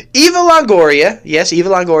 Eva Longoria. Yes, Eva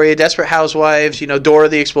Longoria, Desperate Housewives, Dora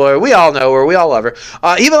the Explorer. We all know her. We all love her.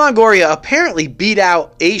 Eva Longoria apparently beat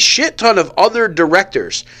out a shit ton of other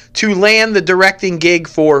directors to land the directing gig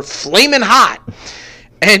for Flamin' Hot.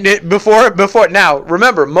 And before now,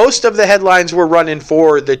 remember, most of the headlines were running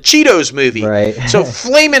for the Cheetos movie. Right. So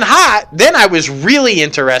Flamin' Hot, then I was really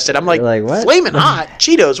interested. I'm like what? Flamin' Hot?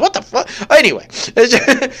 Cheetos? What the fuck? Anyway,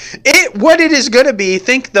 what it is going to be,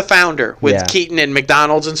 think The Founder with Keaton and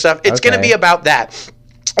McDonald's and stuff. It's going to be about that.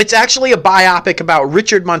 It's actually a biopic about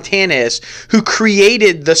Richard Montanez, who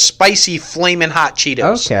created the spicy Flamin' Hot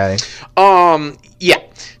Cheetos. Okay. Yeah.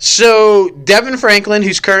 So Devin Franklin,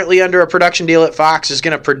 who's currently under a production deal at Fox, is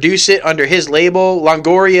going to produce it under his label.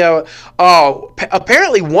 Longoria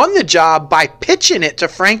apparently won the job by pitching it to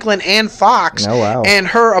Franklin and Fox. Oh, wow. And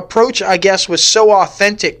her approach, I guess, was so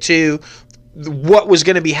authentic to what was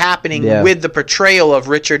going to be happening with the portrayal of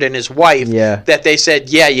Richard and his wife that they said,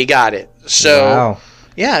 yeah, you got it. So... Wow.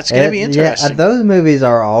 Yeah, it's going to be interesting. Yeah, those movies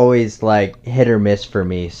are always hit or miss for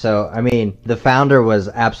me. So, I mean, The Founder was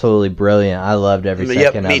absolutely brilliant. I loved every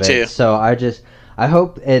second of it. Me too. So, I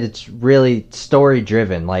hope it's really story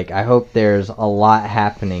driven. I hope there's a lot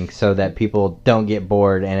happening so that people don't get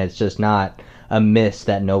bored and it's just not a miss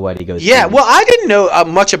that nobody goes. Yeah, well, I didn't know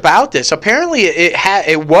much about this. Apparently,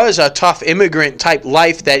 it was a tough immigrant type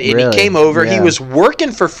life that he came over. Yeah. He was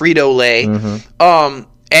working for Frito-Lay. Mm-hmm.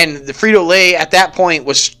 And the Frito-Lay at that point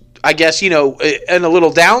was I guess, in a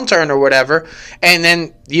little downturn or whatever. And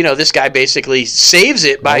then, this guy basically saves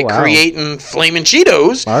it by creating Flamin'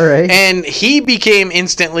 Cheetos. All right. And he became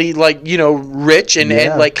instantly, rich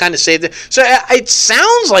and kind of saved it. So it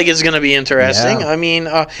sounds like it's going to be interesting. Yeah. I mean,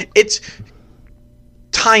 it's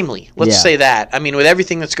timely. Let's say that. I mean, with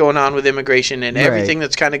everything that's going on with immigration and everything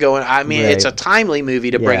that's kind of going, I mean, it's a timely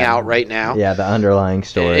movie to bring out right now. Yeah, the underlying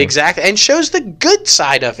story. Exactly. And shows the good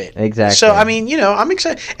side of it. Exactly. So, I mean, I'm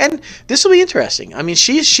excited. And this will be interesting. I mean,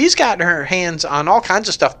 she's got her hands on all kinds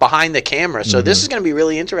of stuff behind the camera. So this is going to be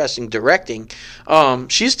really interesting directing.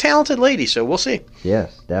 She's a talented lady, so we'll see.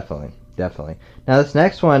 Yes, definitely. Now this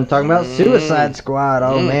next one, talking about Suicide Squad.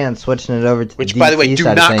 Oh man, switching it over to which, the by the way, DC do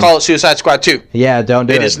side of not things. call it Suicide Squad 2. Yeah, don't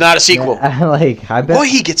do it. It is not a sequel. I bet. Boy,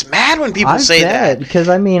 he gets mad when people say that. Because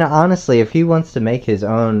I mean, honestly, if he wants to make his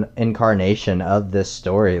own incarnation of this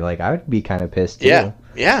story, I would be kind of pissed too.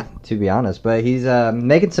 Yeah. To be honest, but he's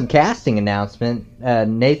making some casting announcement.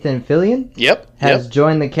 Nathan Fillion has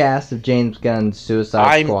joined the cast of James Gunn's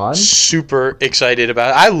Suicide Squad. I'm super excited about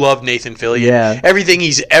it. I love Nathan Fillion. Yeah. Everything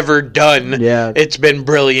he's ever done, it's been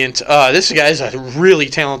brilliant. This guy's a really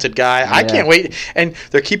talented guy. I can't wait. And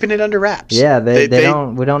they're keeping it under wraps. Yeah, we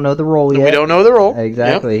don't know the role yet. We don't know the role.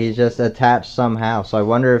 Exactly. He's just attached somehow. So I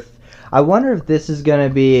wonder if this is going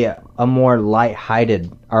to be a more lighthearted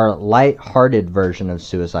version of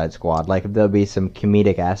Suicide Squad. If there'll be some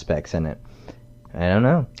comedic aspects in it. I don't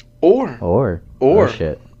know. Or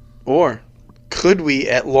shit. Or could we,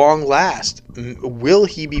 at long last, will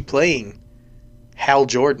he be playing Hal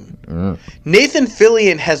Jordan? Nathan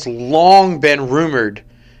Fillion has long been rumored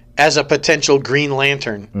as a potential Green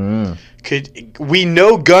Lantern. We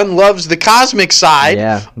know Gunn loves the cosmic side.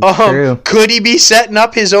 Yeah, true. Could he be setting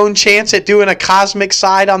up his own chance at doing a cosmic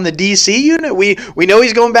side on the DC unit? We know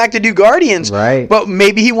he's going back to do Guardians, right? But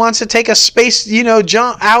maybe he wants to take a space,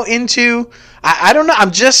 jump out into. I don't know.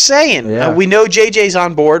 I'm just saying. Yeah. We know JJ's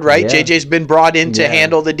on board, right? Yeah. JJ's been brought in to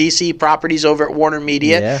handle the DC properties over at Warner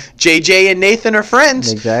Media. Yeah. JJ and Nathan are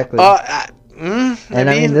friends. Exactly. I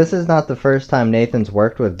mean, this is not the first time Nathan's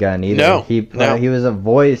worked with Gunn either. No, he was a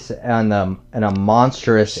voice and a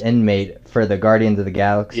monstrous inmate for the Guardians of the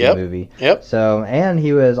Galaxy movie. Yep. So, and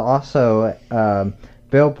he was also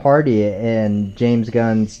Bill Party in James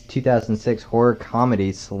Gunn's 2006 horror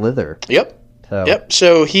comedy Slither. Yep.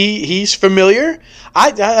 So he's familiar.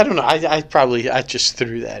 I don't know. I just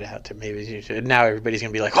threw that out to maybe now everybody's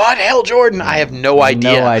gonna be like, "Oh, Hal Jordan." I have no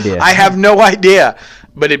idea. No idea. I have no idea,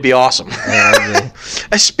 but it'd be awesome.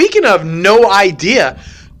 Speaking of no idea,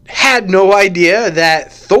 had no idea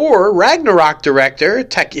that Thor Ragnarok director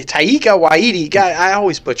Taika Waititi. God, I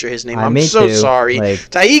always butcher his name. I'm so sorry.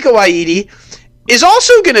 Taika Waititi is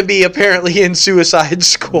also going to be apparently in Suicide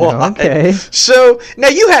Squad. Okay. So, now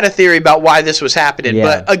you had a theory about why this was happening,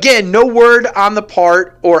 but again, no word on the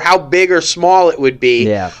part or how big or small it would be.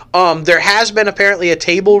 Yeah. There has been apparently a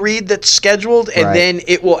table read that's scheduled, and then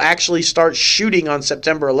it will actually start shooting on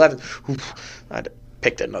September 11th. Oof, I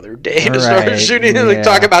picked another day to start shooting and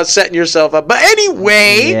talk about setting yourself up. But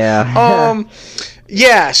anyway,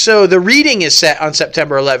 so the reading is set on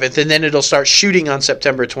September 11th, and then it'll start shooting on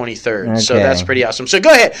September 23rd. So that's pretty awesome. So go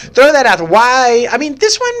ahead, throw that out there. Why? I mean,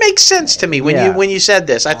 this one makes sense to me when you said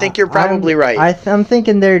this. I think you're probably right. I'm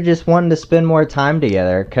thinking they're just wanting to spend more time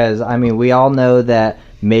together because, I mean, we all know that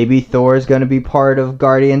maybe Thor's going to be part of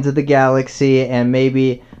Guardians of the Galaxy, and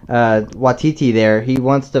maybe Waititi there, he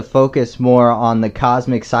wants to focus more on the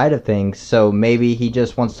cosmic side of things, so maybe he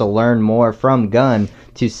just wants to learn more from Gunn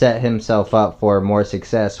to set himself up for more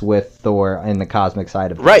success with Thor in the cosmic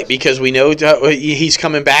side of things. Right, because we know he's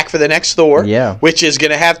coming back for the next Thor, which is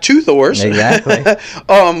going to have two Thors. Exactly.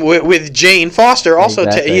 With Jane Foster also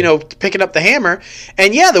picking up the hammer.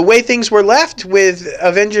 And the way things were left with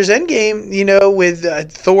Avengers Endgame,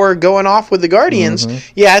 with Thor going off with the Guardians,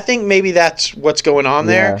 I think maybe that's what's going on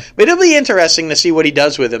there. But it'll be interesting to see what he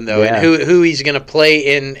does with him, though, and who he's going to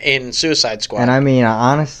play in Suicide Squad. And I mean,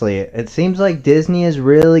 honestly, it seems like Disney is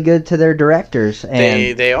really good to their directors,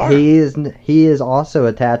 and they are. He is also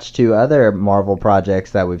attached to other Marvel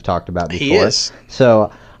projects that we've talked about before. He is.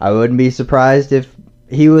 So I wouldn't be surprised if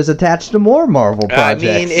he was attached to more Marvel projects.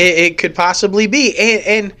 I mean, it could possibly be,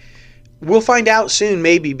 and we'll find out soon,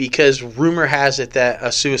 maybe, because rumor has it that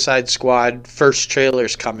a Suicide Squad first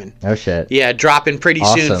trailer's coming. Oh shit! Yeah, dropping pretty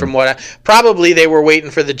soon. From what probably they were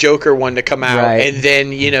waiting for the Joker one to come out, and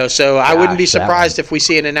then so I wouldn't be surprised if we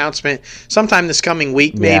see an announcement sometime this coming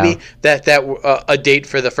week, maybe that a date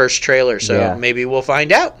for the first trailer. So maybe we'll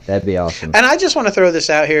find out. That'd be awesome. And I just want to throw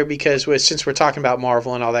this out here because since we're talking about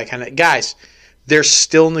Marvel and all that kind of guys, they're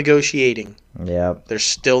still negotiating. Yeah, they're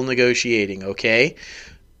still negotiating. Okay.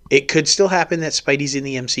 it could still happen that Spidey's in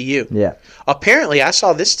the MCU. Yeah. Apparently, I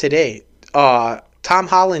saw this today. Tom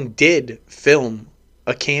Holland did film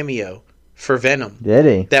a cameo for Venom. Did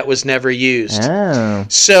he? That was never used. Oh.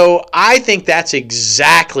 So I think that's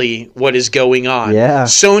exactly what is going on. Yeah.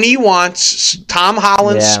 Sony wants Tom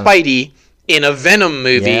Holland's Spidey in a Venom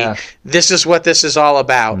movie. Yeah. This is what this is all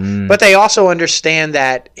about. But they also understand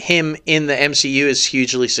that him in the MCU is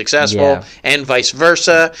hugely successful and vice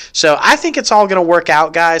versa. So I think it's all going to work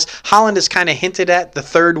out, guys. Holland has kind of hinted at the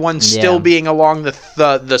third one still being along the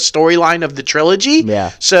storyline of the trilogy.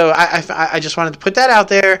 Yeah. So I just wanted to put that out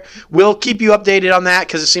there. We'll keep you updated on that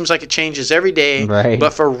because it seems like it changes every day. Right.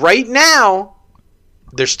 But for right now,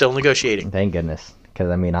 they're still negotiating. Thank goodness. Because,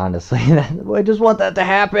 I mean, honestly, I just want that to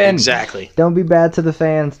happen. Exactly. Don't be bad to the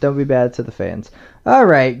fans. Don't be bad to the fans. All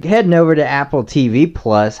right, heading over to Apple TV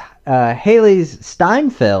Plus. Haley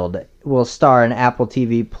Steinfeld will star in Apple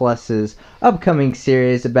TV Plus's upcoming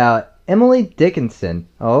series about Emily Dickinson.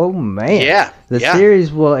 Oh, man. Yeah. The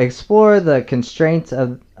series will explore the constraints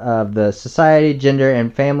of the society, gender,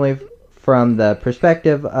 and family from the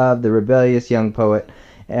perspective of the rebellious young poet.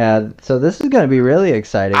 So this is going to be really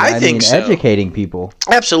exciting. I think so. Educating people.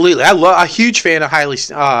 Absolutely. I'm a huge fan of Haley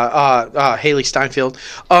Steinfeld.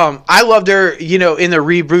 I loved her, in the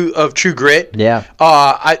reboot of True Grit. Yeah.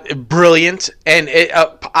 Brilliant. And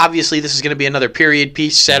obviously this is going to be another period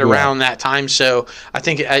piece set around that time. So I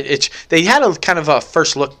think they had a kind of a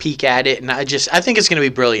first look peek at it, and I think it's going to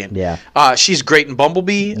be brilliant. Yeah. She's great in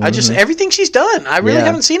Bumblebee. Everything she's done. I really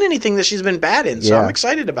haven't seen anything that she's been bad in. So I'm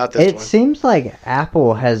excited about this one. It seems like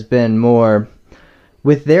Apple has been more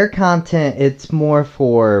with their content. It's more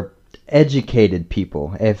for educated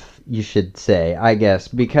people, if you should say, I guess,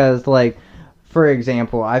 because for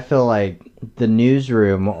example, I feel like the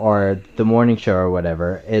newsroom or the morning show or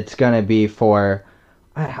whatever, it's gonna be for,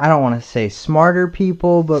 I don't want to say smarter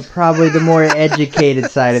people, but probably the more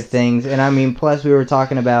educated side of things. And I mean, plus we were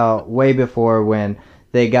talking about way before when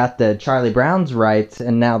they got the Charlie Brown's rights,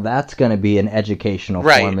 and now that's going to be an educational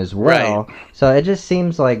form as well. Right. So it just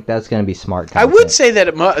seems like that's going to be smart content. I would say that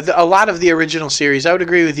a lot of the original series, I would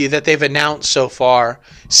agree with you, that they've announced so far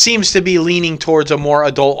seems to be leaning towards a more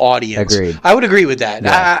adult audience. Agreed. I would agree with that.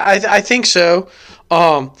 Yeah. I think so.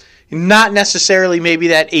 Not necessarily maybe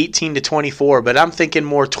that 18 to 24, but I'm thinking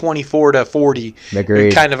more 24 to 40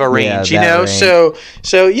 kind of a range, range.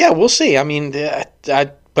 So yeah, we'll see. I mean,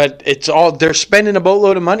 but it's all, they're spending a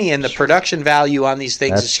boatload of money, and the production value on these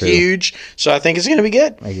things is huge. So I think it's going to be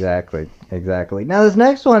good. Exactly. Now this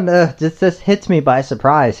next one just hits me by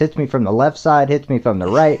surprise. Hits me from the left side, hits me from the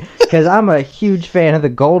right, because I'm a huge fan of the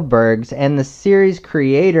Goldbergs, and the series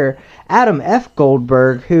creator Adam F.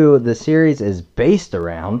 Goldberg, who the series is based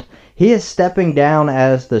around, he is stepping down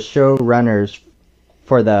as the showrunners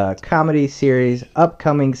for the comedy series'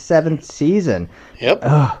 upcoming 7th season. Yep.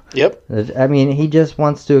 I mean, he just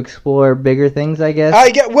wants to explore bigger things, I guess.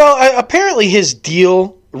 Apparently his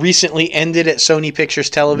deal recently ended at Sony Pictures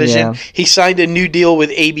Television. Yeah. He signed a new deal with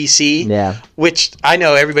ABC. Yeah. Which I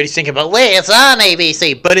know everybody's thinking about, wait, it's on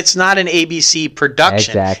ABC, but it's not an ABC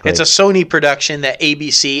production. Exactly. It's a Sony production that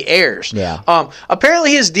ABC airs. Yeah.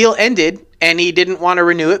 Apparently his deal ended, and he didn't want to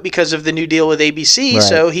renew it because of the new deal with ABC,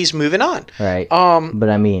 so he's moving on. Right. But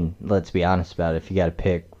I mean, let's be honest about it. If you got to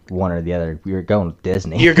pick one or the other, you're going with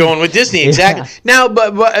Disney. You're going with Disney, exactly. Now,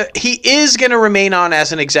 but he is going to remain on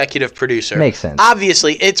as an executive producer. Makes sense.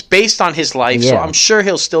 Obviously, it's based on his life, so I'm sure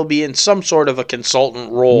he'll still be in some sort of a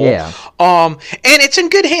consultant role. Yeah. And it's in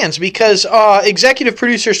good hands because executive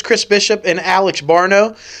producers Chris Bishop and Alex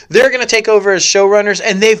Barno, they're going to take over as showrunners,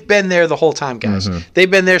 and they've been there the whole time, guys. Mm-hmm.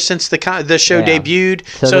 They've been there since the show debuted,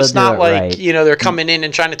 so it's not like they're coming in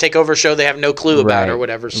and trying to take over a show they have no clue about or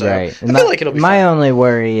whatever. So I feel like it'll be my fun. only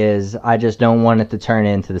worry is I just don't want it to turn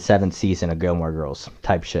into the 7th season of Gilmore Girls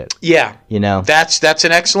type shit. Yeah. That's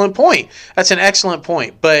an excellent point.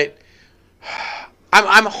 But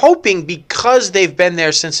I'm hoping because they've been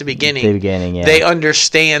there since the beginning, they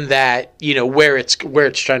understand that where it's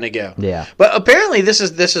trying to go. Yeah. But apparently this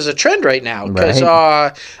is a trend right now because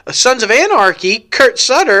Sons of Anarchy, Kurt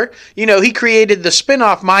Sutter, he created the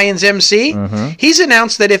spinoff Mayans MC. Mm-hmm. He's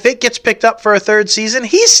announced that if it gets picked up for a 3rd season,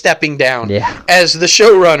 he's stepping down as the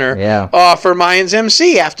showrunner for Mayans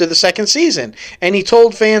MC after the 2nd season. And he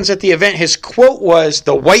told fans at the event, his quote was,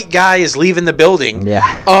 "The white guy is leaving the building."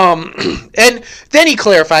 Yeah. And then he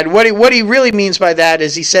clarified what he really means by that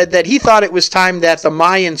is he said that he thought it was time that the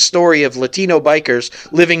Mayan story of Latino bikers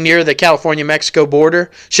living near the California-Mexico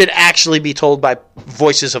border should actually be told by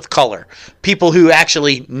voices of color, people who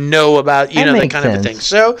actually know about that kind of a thing.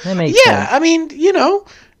 So sense. I mean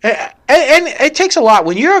And it takes a lot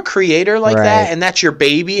when you're a creator like Right. that, and that's your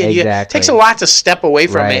baby, and it Exactly. takes a lot to step away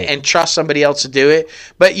from Right. it and trust somebody else to do it.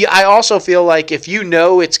 But I also feel like if you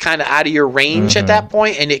know it's kind of out of your range at that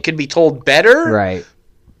point, and it could be told better, Right.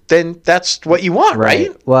 then that's what you want,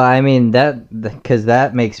 right? Well, I mean, because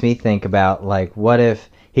that makes me think about, like, what if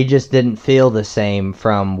he just didn't feel the same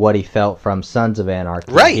from what he felt from Sons of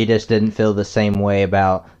Anarchy? Right. He just didn't feel the same way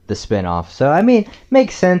about the spinoff. So, I mean,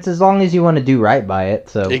 makes sense as long as you want to do right by it.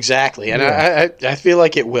 So Exactly, and Yeah. I feel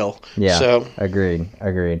like it will. Yeah. So Agreed.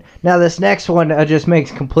 Now, this next one just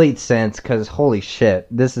makes complete sense because, holy shit,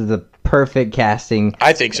 this is the perfect casting.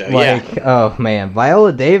 I think so. Yeah. Oh man,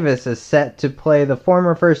 Viola Davis is set to play the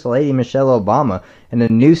former First Lady Michelle Obama in a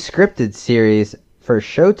new scripted series for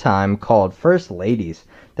Showtime called First Ladies.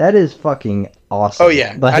 That is fucking awesome. Oh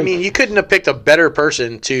yeah, Like, I mean, you couldn't have picked a better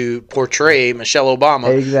person to portray Michelle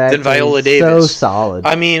Obama exactly, than Viola So Davis. solid.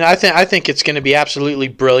 I mean, I think it's going to be absolutely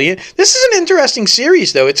brilliant. This is an interesting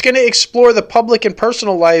series, though. It's going to explore the public and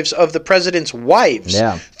personal lives of the president's wives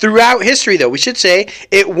Yeah. throughout history. Though we should say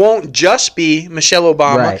it won't just be Michelle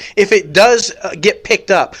Obama. Right. If it does get picked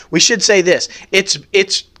up, we should say this: it's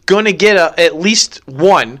going to get at least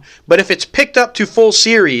one, but if it's picked up to full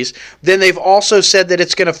series, then they've also said that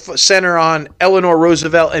it's going to center on Eleanor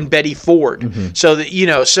Roosevelt and Betty Ford. So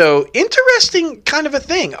that so interesting kind of a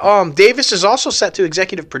thing. Davis is also set to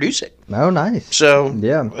executive produce it. Oh, nice. So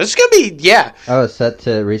Yeah. it's going to be Oh, it's set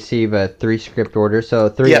to receive a 3 script order, so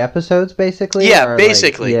 3 Yeah. episodes basically. yeah, Or, like,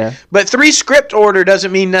 basically. yeah. But 3 script order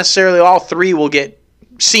doesn't mean necessarily all 3 will get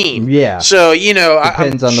seen. Yeah. So,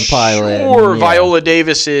 Depends on the pilot, Sure, yeah. Viola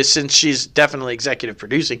Davis is, since she's definitely executive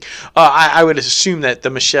producing, I would assume that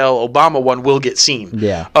the Michelle Obama one will get seen.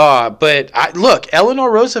 Yeah. But look,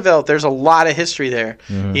 Eleanor Roosevelt, there's a lot of history there.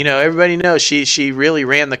 Mm-hmm. Everybody knows she really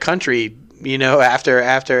ran the country. After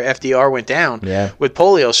FDR went down Yeah. with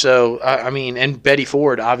polio. So I mean, and Betty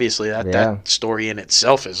Ford, obviously Yeah. that story in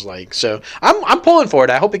itself is like. So I'm pulling for it.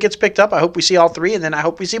 I hope it gets picked up. I hope we see all 3, and then I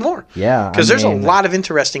hope we see more. Yeah. Because there's a mean, lot of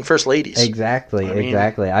interesting first ladies. Exactly, I mean-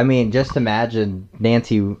 exactly. I mean, just imagine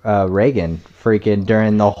Nancy Reagan freaking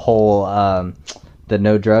during the whole the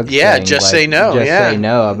no drugs Yeah, thing. just like, say no, Just yeah. say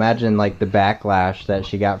no. Imagine like the backlash that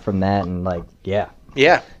she got from that, and like, yeah.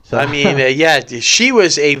 Yeah. So- I mean, she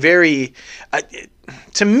was a very,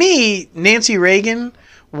 to me, Nancy Reagan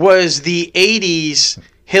was the 80s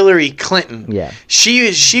Hillary Clinton. Yeah.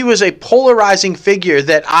 She was a polarizing figure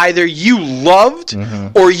that either you loved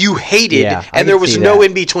or you hated, Yeah, I and there can was see no that.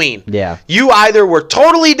 in between. Yeah. You either were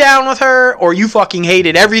totally down with her or you fucking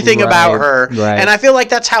hated everything about Right, her. right. And I feel like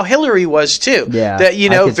that's how Hillary was too. Yeah, That I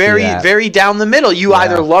could see very that. very down the middle. You Yeah.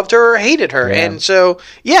 either loved her or hated her. Yeah. And so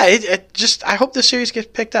it just I hope this series gets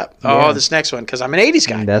picked up. Yeah. Oh, this next one because I'm an 80s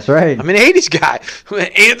guy. That's right. I'm an 80s guy.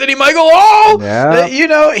 Anthony Michael Hall. Yeah.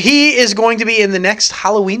 He is going to be in the next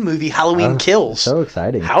Halloween movie, Halloween Kills. So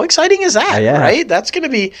exciting. How exciting is that, Yeah. right? That's going to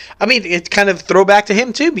be, I mean, it's kind of throwback to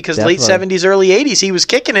him, too, because late Definitely. 70s, early 80s, he was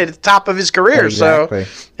kicking it at the top of his career. Exactly.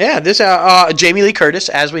 So, yeah, this Jamie Lee Curtis,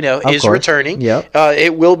 as we know, Of is course. returning. Yep.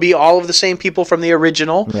 It will be all of the same people from the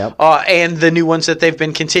original Yep. and the new ones that they've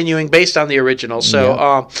been continuing based on the original.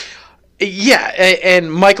 So,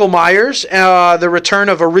 and Michael Myers, the return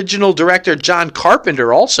of original director John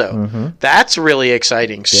Carpenter also. Mm-hmm. That's really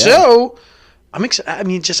exciting. So,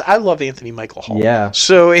 I love Anthony Michael Hall. Yeah.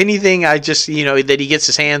 So anything that he gets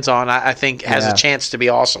his hands on, I think has Yeah. a chance to be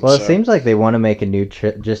awesome. Well, it So, seems like they want to make a new,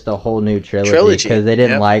 just a whole new trilogy Trilogy, because they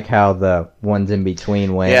didn't yep. like how the ones in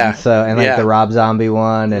between went. Yeah, So and like yeah. the Rob Zombie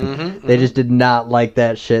one, and they just did not like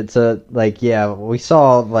that shit. So like, yeah, we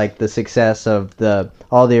saw like the success of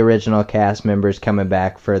all the original cast members coming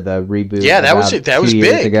back for the reboot. Yeah, that was about that 2 was years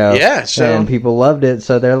big. ago. Yeah. So and people loved it.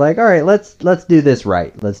 So they're like, all right, let's do this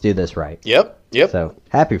right. Let's do this right. Yep. So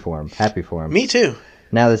happy for him. Happy for him. Me too.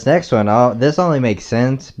 Now this next one, this only makes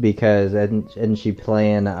sense because isn't she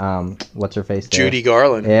playing what's her face? There? Judy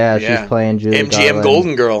Garland. Yeah, she's playing Judy MGM Garland.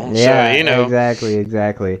 Golden Girl. Yeah, So,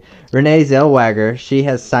 exactly. Renee Zellweger, she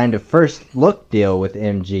has signed a first look deal with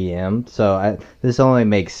MGM, so this only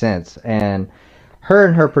makes sense. And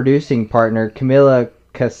her producing partner Camilla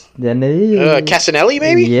Casanelli,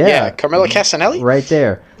 maybe? Yeah. Carmela Casanelli? right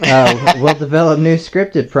there, will develop new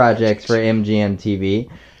scripted projects for MGM TV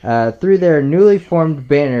through their newly formed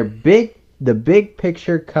banner, the Big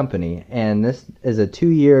Picture Company, and this is a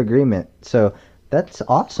 2-year agreement. So That's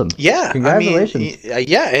awesome. Yeah, Congratulations. I mean,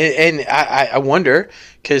 yeah, and I wonder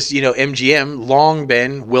because MGM long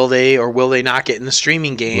been will they or will they not get in the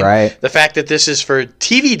streaming game? Right. The fact that this is for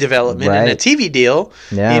TV development and a Right. TV deal,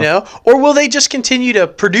 Yeah. or will they just continue to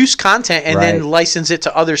produce content and Right. then license it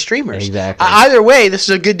to other streamers? Exactly. Either way, this is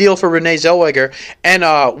a good deal for Renee Zellweger. And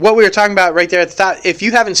what we were talking about right there at the top, if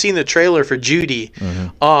you haven't seen the trailer for Judy,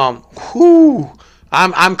 I'm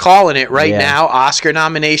calling it right Yeah. now. Oscar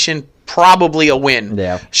nomination. Probably a win.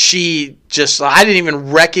 Yeah. She just, I didn't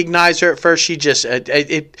even recognize her at first. She just,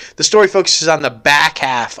 the story focuses on the back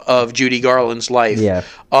half of Judy Garland's life. Yeah.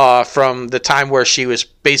 From the time where she was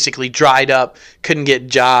basically dried up, couldn't get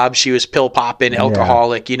jobs. She was pill popping,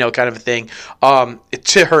 alcoholic, kind of a thing.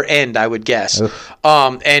 To her end, I would guess.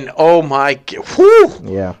 And oh my, whew.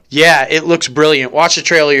 Yeah. Yeah, it looks brilliant. Watch the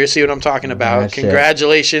trailer, you'll see what I'm talking about. Nice shit.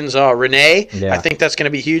 Congratulations, Renee. Yeah. I think that's going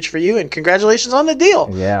to be huge for you, and congratulations on the deal.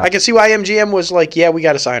 Yeah. I can see why MGM was like, yeah, we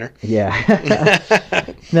got to sign her. Yeah.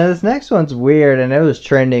 Now this next one's weird, and it was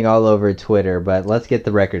trending all over Twitter. But let's get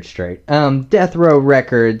the record straight. Death Row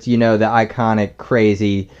Records, the iconic,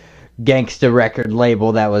 crazy gangsta record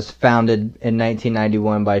label that was founded in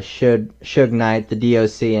 1991 by Suge Knight, the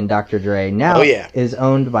DOC, and Dr. Dre. Now is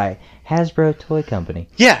owned by Hasbro Toy Company.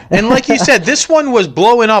 Yeah, and like you said, this one was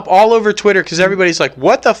blowing up all over Twitter because everybody's like,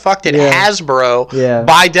 what the fuck did Hasbro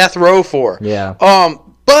buy Death Row for? Yeah.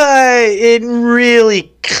 But it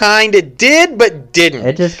really kind of did, but didn't.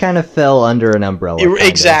 It just kind of fell under an umbrella.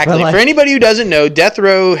 Exactly. For anybody who doesn't know, Death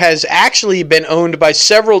Row has actually been owned by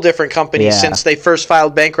several different companies since they first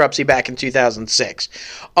filed bankruptcy back in 2006.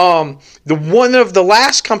 One of the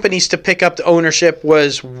last companies to pick up the ownership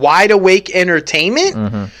was Wide Awake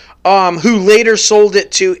Entertainment. Who later sold it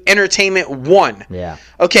to Entertainment One. Yeah.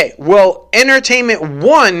 Okay, well, Entertainment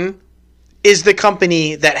One is the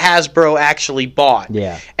company that Hasbro actually bought.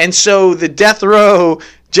 Yeah. And so the Death Row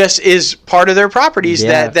just is part of their properties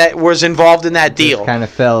that was involved in that deal. Just kind of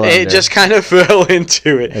fell It just kind of fell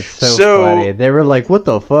into it. It's so funny. They were like, what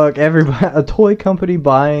the fuck? Everybody, a toy company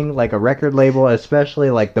buying like a record label,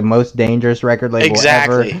 especially like the most dangerous record label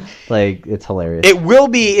ever. Like, it's hilarious. It will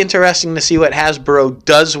be interesting to see what Hasbro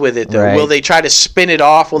does with it, though. Right. Will they try to spin it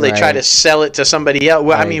off? Will they try to sell it to somebody else?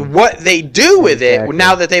 Well, I mean, what they do with it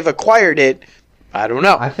now that they've acquired it, I don't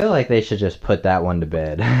know. I feel like they should just put that one to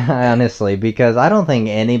bed, honestly, because I don't think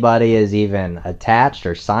anybody is even attached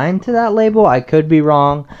or signed to that label. I could be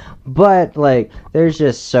wrong, but like, there's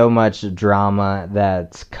just so much drama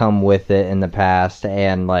that's come with it in the past,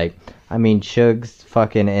 and like, I mean, Suge's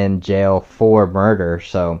fucking in jail for murder,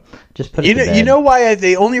 so just put it to bed. You know why?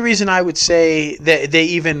 The only reason I would say that they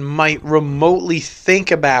even might remotely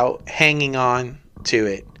think about hanging on to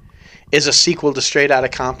it is a sequel to Straight Outta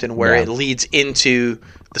Compton, where it leads into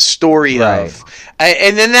the story of,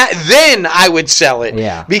 and then I would sell it,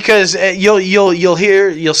 because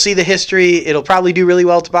you'll see the history. It'll probably do really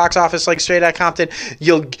well at the box office, like Straight Outta Compton.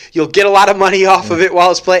 You'll get a lot of money off of it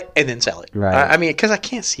while it's playing, and then sell it. Right. I mean, because I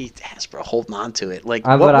can't see Hasbro holding on to it. Like,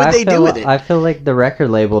 what would they do with it? I feel like the record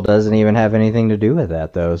label doesn't even have anything to do with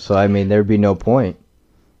that, though. So I mean, there'd be no point.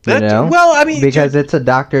 Well, I mean, because it's a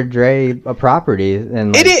Dr. Dre property,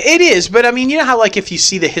 and like, it is. But I mean, you know how like if you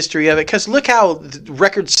see the history of it, because look how the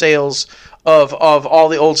record sales of all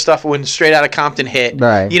the old stuff when Straight Outta Compton hit,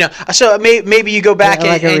 right? So maybe you go back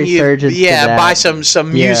and you buy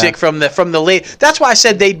some music from the late. That's why I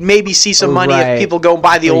said they'd maybe see some money if people go and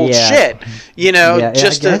buy the old shit.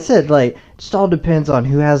 Just I guess it like just all depends on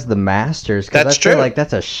who has the masters. That's true. Like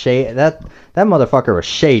that's a shade that motherfucker was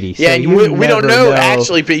shady. So we don't know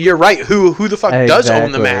actually, but you're right. Who the fuck does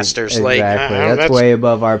own the masters? Exactly. That's way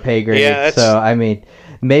above our pay grade. Yeah, so I mean,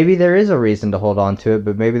 maybe there is a reason to hold on to it,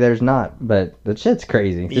 but maybe there's not. But the shit's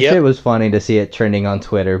crazy. The shit was funny to see it trending on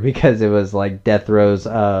Twitter because it was like Death Row's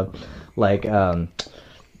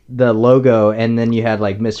the logo, and then you had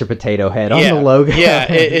like Mr. Potato Head on the logo.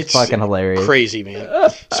 Yeah, it's fucking hilarious. Crazy, man.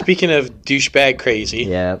 Speaking of douchebag crazy.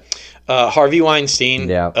 Yeah. Harvey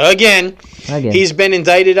Weinstein, again, he's been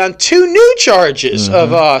indicted on 2 new charges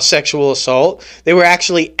of sexual assault. They were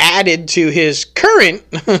actually added to his current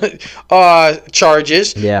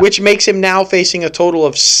charges, which makes him now facing a total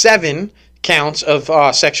of 7 counts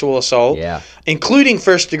of sexual assault, including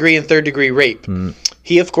first-degree and third-degree rape.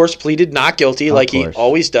 He, of course, pleaded not guilty, he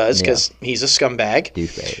always does, because he's a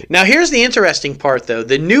scumbag. Now, here's the interesting part, though.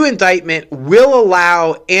 The new indictment will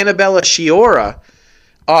allow Annabella Sciorra,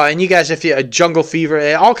 and you guys, if you Jungle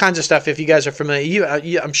Fever, all kinds of stuff. If you guys are familiar,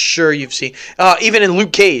 I'm sure you've seen. Even in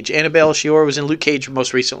Luke Cage, Annabella Sciorra was in Luke Cage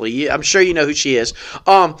most recently. I'm sure you know who she is.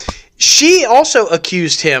 She also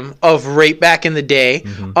accused him of rape back in the day.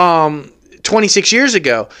 26 years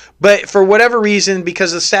ago. But for whatever reason,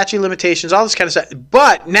 because of the statute of limitations, all this kind of stuff.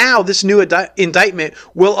 But now this new indictment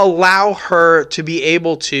will allow her to be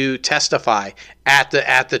able to testify at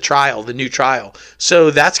the trial, the new trial.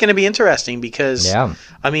 So that's going to be interesting because,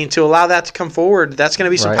 I mean, to allow that to come forward, that's going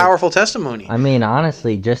to be some powerful testimony. I mean,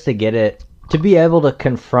 honestly, just to get it, to be able to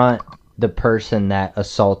confront the person that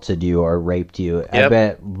assaulted you or raped you, I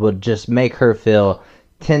bet would just make her feel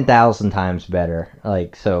 10,000 times better.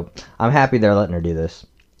 Like, so I'm happy they're letting her do this.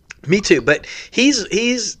 Me too, but him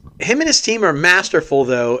and his team are masterful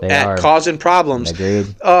though at causing problems.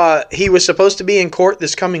 Agreed. He was supposed to be in court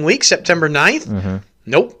this coming week, September 9th.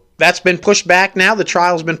 Nope. That's been pushed back now. The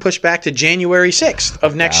trial's been pushed back to January 6th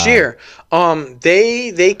of next year.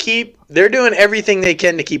 They're doing everything they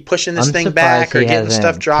can to keep pushing this thing back or getting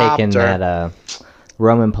stuff dropped. That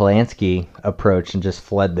Roman Polanski approach and just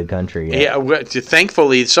fled the country.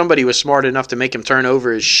 Thankfully, somebody was smart enough to make him turn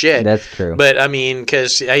over his shit. That's true. But, I mean,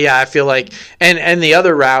 because, I feel like, and the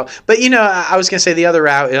other route, but, I was going to say the other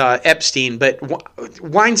route, Epstein, but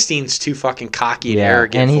Weinstein's too fucking cocky and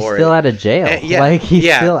arrogant for it. And he's still out of jail.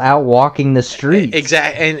 He's still out walking the streets.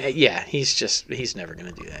 Exactly. And, he's never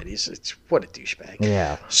going to do that. What a douchebag.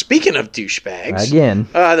 Yeah. Speaking of douchebags. Again.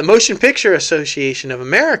 The Motion Picture Association of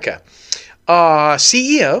America.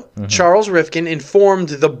 CEO Charles Rifkin informed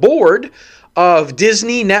the board of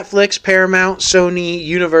Disney, Netflix, Paramount, Sony,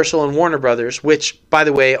 Universal, and Warner Brothers, which, by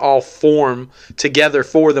the way, all form together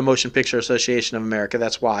for the Motion Picture Association of America.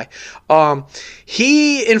 That's why.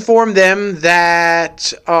 He informed them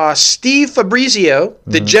that Steve Fabrizio,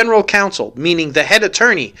 the general counsel, meaning the head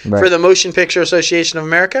attorney for the Motion Picture Association of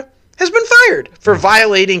America, has been fired for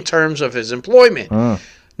violating terms of his employment.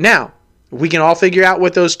 Now, we can all figure out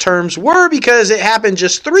what those terms were because it happened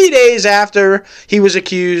just 3 days after he was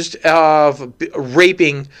accused of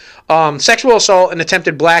raping, sexual assault, and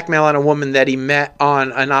attempted blackmail on a woman that he met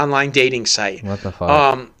on an online dating site. What the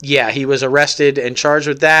fuck? He was arrested and charged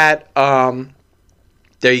with that.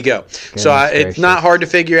 There you go. So it's not hard to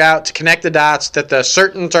figure out, to connect the dots, that the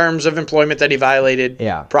certain terms of employment that he violated,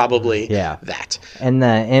 probably that. And the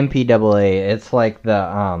MPAA, it's like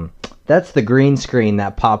the that's the green screen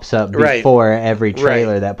that pops up before every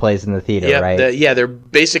trailer that plays in the theater, right? They're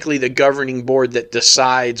basically the governing board that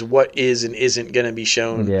decides what is and isn't going to be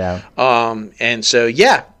shown. Yeah. And so,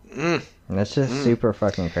 That's just super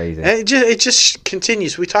fucking crazy. And it just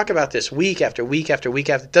continues. We talk about this week after week after week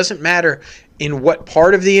after. It doesn't matter in what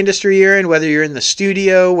part of the industry you're in, whether you're in the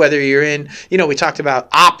studio, whether you're in, we talked about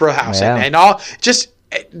Opera House and all. Just,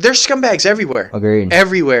 there's scumbags everywhere. Agreed.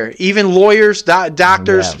 Everywhere. Even lawyers,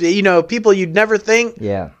 doctors, people you'd never think.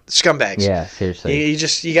 Yeah. Scumbags. Yeah, seriously.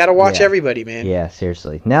 You got to watch everybody, man. Yeah,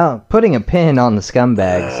 seriously. Now, putting a pin on the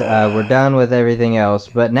scumbags, we're done with everything else.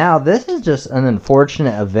 But now, this is just an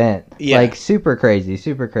unfortunate event. Yeah. Like, super crazy,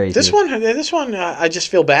 super crazy. This one, I just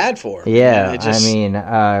feel bad for.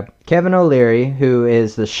 Yeah, Kevin O'Leary, who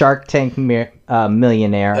is the Shark Tank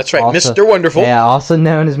millionaire. That's right, Mr. Wonderful. Yeah, also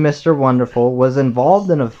known as Mr. Wonderful, was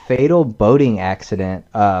involved in a fatal boating accident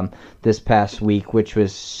this past week, which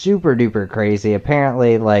was super duper crazy.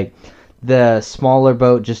 Apparently, the smaller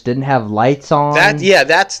boat just didn't have lights on. And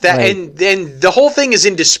the whole thing is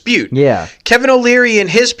in dispute. Yeah. Kevin O'Leary and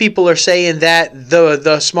his people are saying that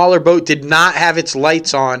the smaller boat did not have its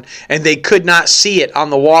lights on and they could not see it on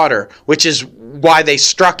the water, which is why they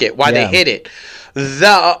struck it, why they hit it.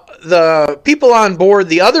 The people on board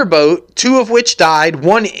the other boat, 2 of which died,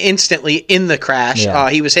 one instantly in the crash. Yeah.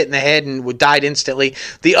 He was hit in the head and died instantly.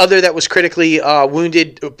 The other that was critically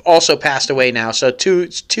wounded also passed away now. So two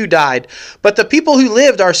died. But the people who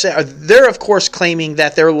lived they're of course claiming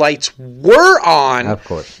that their lights were on. Of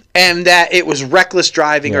course. And that it was reckless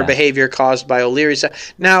driving or behavior caused by O'Leary's.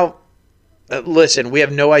 Now, listen, we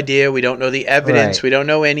have no idea. We don't know the evidence. Right. We don't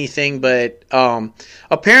know anything. But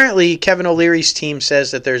apparently, Kevin O'Leary's team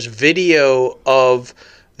says that there's video of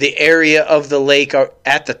the area of the lake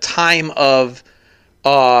at the time of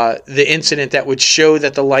the incident that would show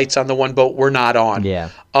that the lights on the one boat were not on. Yeah.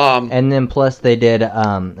 And then plus they did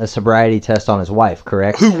a sobriety test on his wife,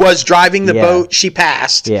 correct? Who was driving the boat. She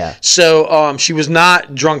passed. Yeah. So she was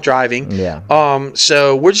not drunk driving. Yeah.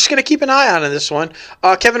 So we're just going to keep an eye on this one.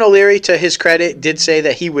 Kevin O'Leary, to his credit, did say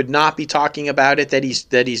that he would not be talking about it, that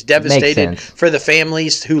he's devastated for the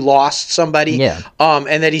families who lost somebody. Yeah.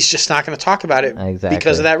 And that he's just not going to talk about it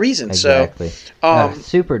because of that reason. Exactly. So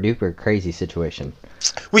super duper crazy situation.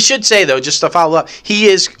 We should say, though, just to follow up, he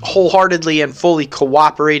is wholeheartedly and fully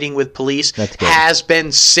cooperating with police. That's good. Has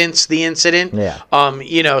been since the incident. Yeah.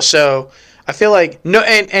 So I feel like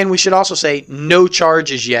and we should also say no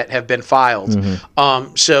charges yet have been filed.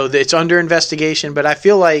 Mm-hmm. So it's under investigation, but I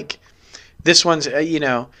feel like this one's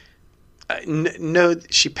no,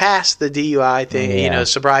 she passed the DUI thing,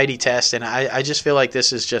 sobriety test, and I just feel like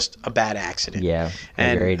this is just a bad accident. Yeah,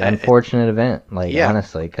 and agreed. Unfortunate event,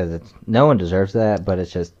 honestly, because no one deserves that, but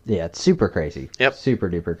it's just, it's super crazy. Yep. Super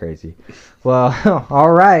duper crazy. Well,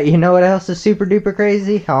 all right, you know what else is super duper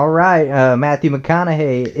crazy? All right, Matthew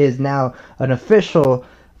McConaughey is now an official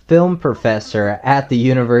film professor at the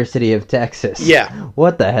University of Texas. Yeah.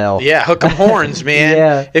 What the hell? Yeah, hook 'em horns, man.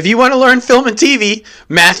 Yeah. If you want to learn film and TV,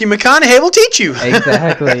 Matthew McConaughey will teach you.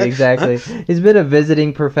 Exactly. He's been a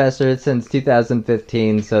visiting professor since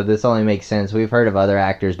 2015, so this only makes sense. We've heard of other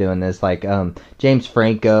actors doing this, like James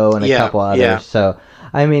Franco and a couple others. Yeah. So,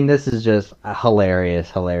 I mean, this is just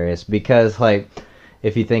hilarious, because, like,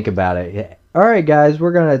 if you think about it, all right, guys,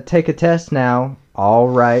 we're going to take a test now. All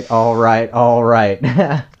right.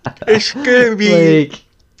 It's gonna be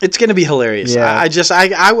it's gonna be hilarious. Yeah.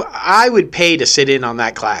 I would pay to sit in on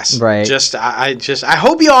that class. Right. I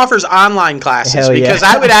hope he offers online classes. Hell yeah. Because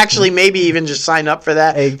I would actually maybe even just sign up for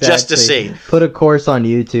that just to see. Put a course on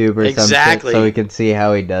YouTube or Exactly. something so we can see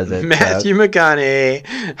how he does it. Matthew McConaughey,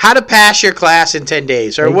 how to pass your class in 10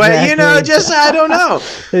 days or what? I don't know.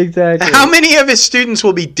 Exactly. How many of his students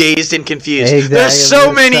will be dazed and confused? Exactly. There's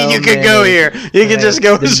so many you could go here. You can just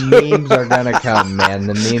go. The memes are gonna come, man.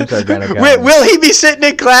 The memes are gonna come. Will he be sitting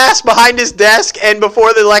in class behind his desk, and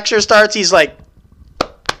before the lecture starts, he's like,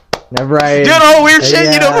 right, doing all weird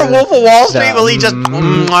shit, for Wolf of Wall Street? Will he just?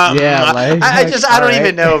 I don't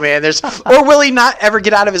even know, man. Or will he not ever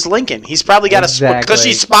get out of his Lincoln? He's probably got a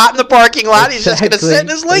cushy spot in the parking lot. He's just gonna sit in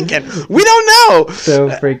his Lincoln. We don't know. So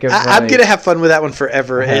freaking funny. I'm gonna have fun with that one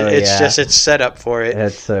forever. It's set up for it.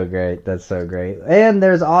 That's so great. And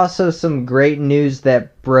there's also some great news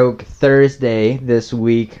that broke Thursday this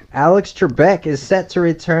week. Alex Trebek is set to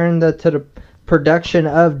return to the production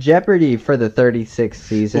of Jeopardy for the 36th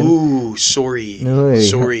season. Ooh, sorry.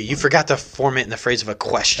 You forgot to form it in the phrase of a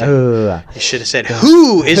question. You should have said,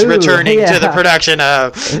 who is returning to the production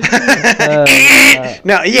of...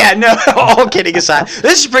 No, all kidding aside.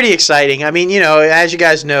 This is pretty exciting. I mean, as you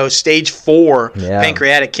guys know, stage 4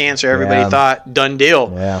 pancreatic cancer, everybody thought, done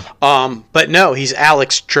deal. Yeah. But no, he's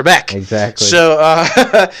Alex Trebek. Exactly. So,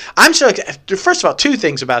 I'm so excited. First of all, two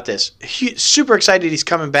things about this. Super excited he's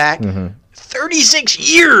coming back. Mm-hmm.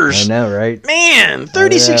 36 years. I know, right? Man,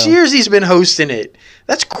 36 years he's been hosting it.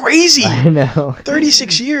 That's crazy. I know.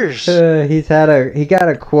 36 years. He got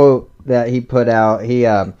a quote that he put out. He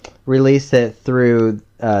released it through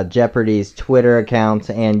Jeopardy's Twitter accounts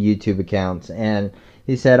and YouTube accounts, and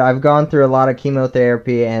he said, "I've gone through a lot of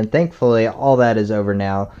chemotherapy, and thankfully all that is over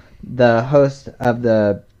now." The host of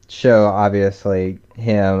the show, obviously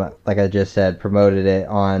him, like I just said, promoted it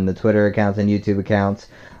on the Twitter accounts and YouTube accounts.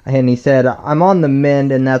 And he said, "I'm on the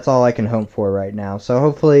mend, and that's all I can hope for right now. So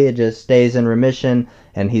hopefully it just stays in remission,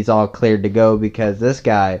 and he's all cleared to go," because this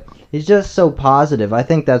guy, he's just so positive. I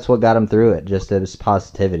think that's what got him through it, just his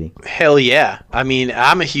positivity. Hell yeah. I mean,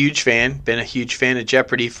 I'm a huge fan. Been a huge fan of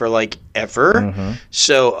Jeopardy for, ever. Mm-hmm.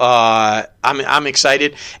 So I'm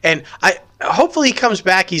excited. And hopefully he comes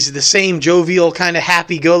back. He's the same jovial, kind of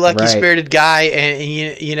happy-go-lucky, spirited guy.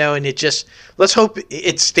 And, and it just... Let's hope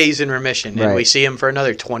it stays in remission and we see him for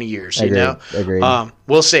another 20 years, Agreed.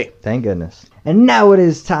 We'll see. Thank goodness. And now it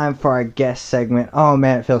is time for our guest segment. Oh,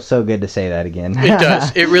 man, it feels so good to say that again. It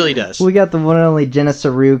does. It really does. We got the one and only Jenna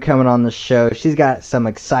Saru coming on the show. She's got some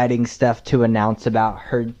exciting stuff to announce about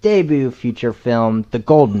her debut feature film, The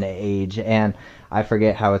Golden Age, and... I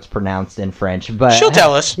forget how it's pronounced in French, but... She'll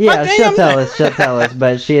tell us. Yeah, she'll tell us.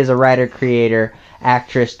 But she is a writer, creator,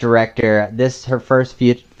 actress, director. This is her first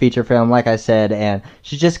feature film, like I said, and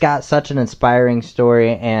she's just got such an inspiring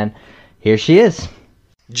story, and here she is.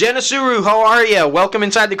 Jenna Saru, how are you? Welcome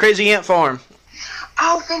inside the Crazy Ant Farm.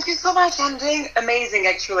 Oh, thank you so much. I'm doing amazing,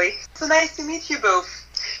 actually. So nice to meet you both.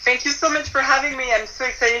 Thank you so much for having me. I'm so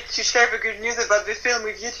excited to share the good news about the film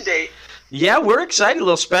with you today. Yeah, we're excited. A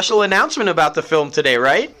little special announcement about the film today,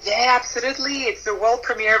 right? Yeah, absolutely. It's the world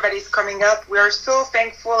premiere that is coming up. We are so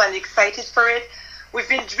thankful and excited for it. We've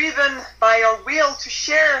been driven by our will to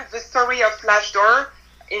share the story of Flash Door.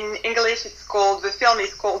 In English, the film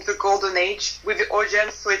is called The Golden Age with the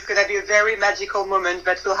audience, so it's going to be a very magical moment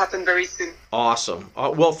that will happen very soon. Awesome.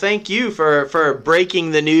 Well, thank you for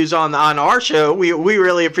breaking the news on our show. We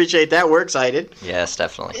really appreciate that. We're excited. Yes,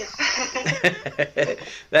 definitely.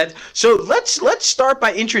 Yes. So let's start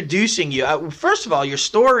by introducing you. First of all, your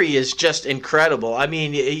story is just incredible. I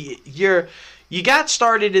mean, you got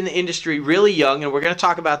started in the industry really young, and we're going to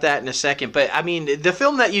talk about that in a second. But I mean, the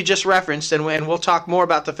film that you just referenced, and we'll talk more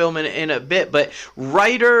about the film in a bit, but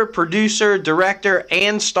writer, producer, director,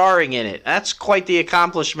 and starring in it. That's quite the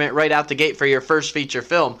accomplishment right out the gate for your first feature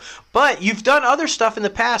film. But you've done other stuff in the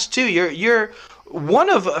past too. You're one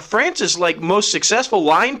of France's most successful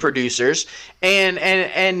line producers,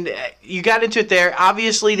 and you got into it there.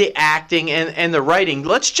 Obviously, the acting and the writing.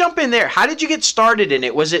 Let's jump in there. How did you get started in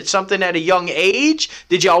it? Was it something at a young age?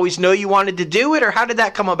 Did you always know you wanted to do it, or how did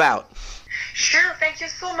that come about? Sure, thank you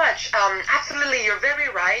so much. Absolutely, you're very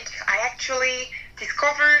right. I actually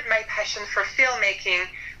discovered my passion for filmmaking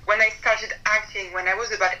when I started acting. When I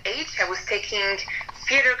was about 8, I was taking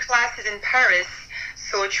theater classes in Paris,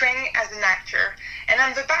 so training as an actor. And on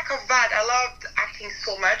the back of that, I loved acting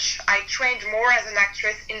so much. I trained more as an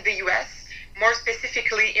actress in the US, more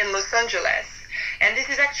specifically in Los Angeles. And this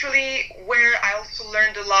is actually where I also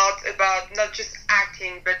learned a lot about not just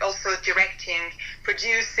acting, but also directing,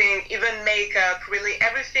 producing, even makeup, really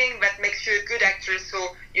everything that makes you a good actor.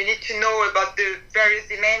 So you need to know about the various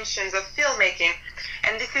dimensions of filmmaking.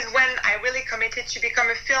 And this is when I really committed to become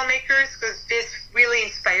a filmmaker, because this really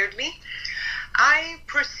inspired me. I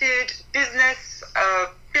pursued business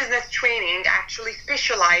training, actually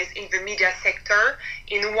specialized in the media sector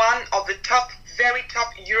in one of the very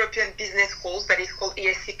top European business schools that is called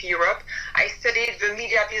ESCP Europe. I studied the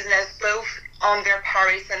media business both on their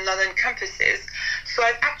Paris and London campuses. So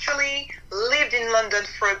I've actually lived in London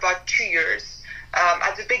for about 2 years.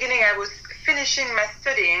 At the beginning, I was finishing my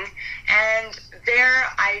studying, and there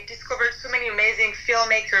I discovered so many amazing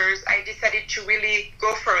filmmakers. I decided to really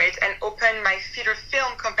go for it and open my feature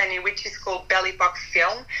film company, which is called Belle Epoque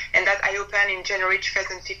Film, and that I opened in January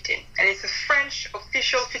 2015. And it's a French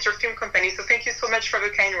official feature film company, so thank you so much for the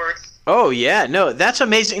kind words. Oh, yeah. No, that's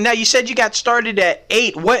amazing. Now, you said you got started at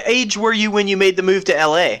 8. What age were you when you made the move to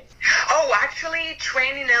L.A.? Oh, actually,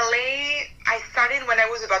 trained in LA, I started when I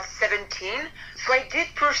was about 17. So I did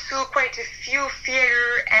pursue quite a few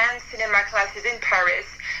theater and cinema classes in Paris.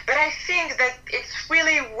 But I think that it's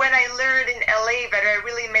really when I learned in LA that I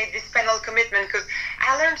really made this final commitment, because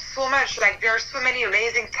I learned so much. There are so many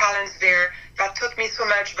amazing talents there that taught me so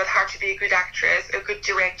much about how to be a good actress, a good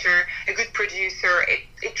director, a good producer.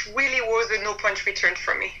 It really was a no-point return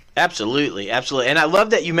for me. Absolutely, absolutely. And I love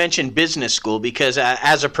that you mentioned business school, because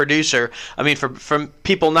as a producer, I mean, from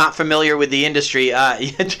people not familiar with the industry,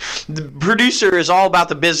 the producer is all about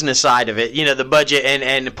the business side of it, the budget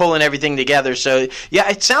and pulling everything together. So, yeah,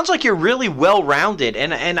 it sounds like you're really well-rounded.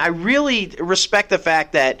 And I really respect the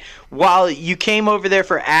fact that while you came over there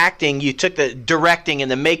for acting, you took the directing and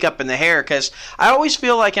the makeup and the hair, because I always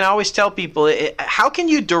feel like, and I always tell people, how can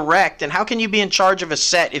you direct and how can you be in charge of a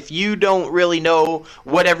set if you don't really know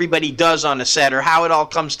what everybody does on a set or how it all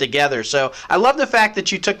comes together? So I love the fact that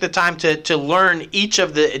you took the time to learn each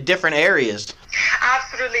of the different areas.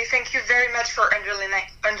 Absolutely. Thank you very much for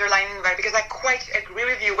underlining that, because I quite agree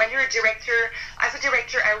with you. When you're a director, as a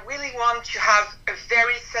director, I really want to have a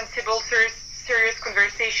very sensible, serious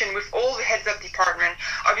conversation with all the heads of department.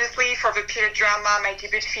 Obviously, for the period drama, my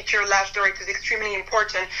debut feature, L'Âge d'Or, is extremely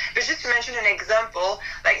important. But just to mention an example,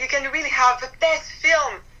 you can really have the best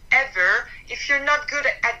film ever if you're not good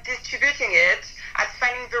at distributing it, at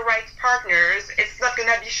finding the right partners. It's not going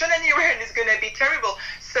to be shown anywhere, and it's going to be terrible.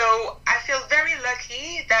 So I feel very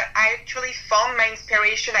lucky that I actually found my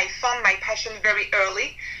inspiration. I found my passion very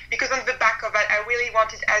early, because on the back of it, I really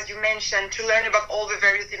wanted, as you mentioned, to learn about all the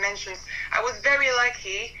various dimensions. I was very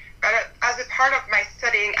lucky that as a part of my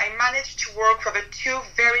studying, I managed to work for the 2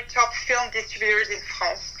 very top film distributors in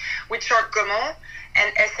France, which are Gaumont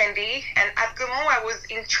and SND. And at Gaumont, I was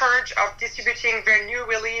in charge of distributing their new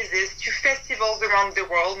releases to festivals around the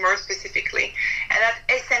world, more specifically. And at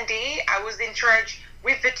SND, I was in charge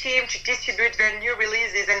with the team to distribute their new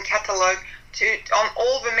releases and catalog on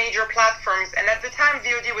all the major platforms. And at the time,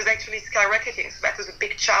 VOD was actually skyrocketing, so that was a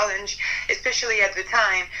big challenge, especially at the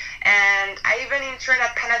time. And I even interned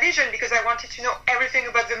at Panavision because I wanted to know everything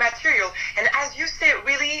about the material. And as you say,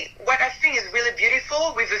 really, what I think is really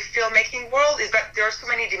beautiful with the filmmaking world is that there are so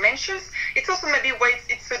many dimensions. It's also maybe why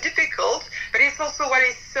it's so difficult, but it's also what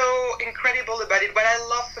is so incredible about it, what I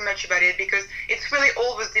love so much about it, because it's really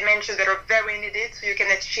all those dimensions that are very needed so you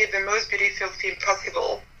can achieve the most beautiful film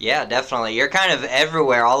possible. Yeah, definitely. You're kind of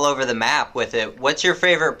everywhere, all over the map with it. What's your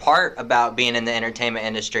favorite part about being in the entertainment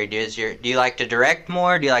industry? Do you like to direct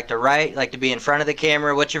more? Do you like to write? Like to be in front of the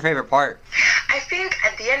camera? What's your favorite part? I think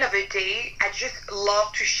at the end of the day, I just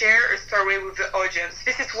love to share a story with the audience.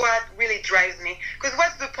 This is what really drives me. Because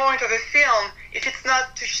what's the point of a film if it's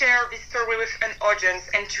not to share this story with an audience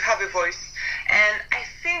and to have a voice? And I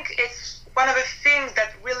think it's one of the things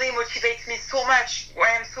that really motivates me so much, why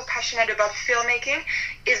I'm so passionate about filmmaking,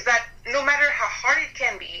 is that no matter how hard it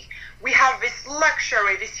can be, we have this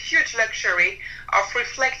luxury, this huge luxury of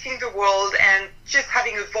reflecting the world and just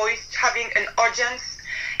having a voice, having an audience.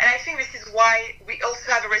 And I think this is why we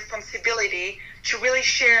also have a responsibility to really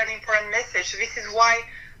share an important message. So this is why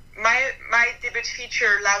my debut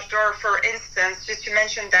feature, L'Âge d'Or, for instance, just to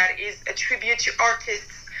mention that, is a tribute to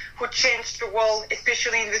artists who changed the world,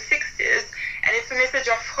 especially in the 60s. And it's a message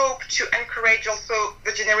of hope to encourage also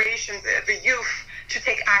the generations, the youth, to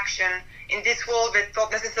take action in this world that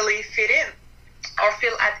don't necessarily fit in or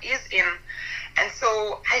feel at ease in. And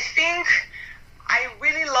so I think I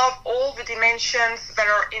really love all the dimensions that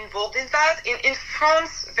are involved in that. In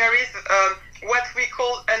France, there is what we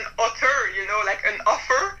call an auteur, like an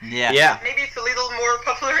offer. Yeah. Maybe it's a little more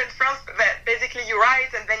popular in France, but basically you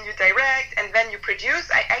write and then you direct and then you produce.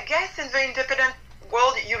 I guess in the independent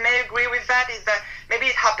world, you may agree with that, is that maybe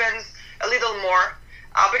it happens a little more.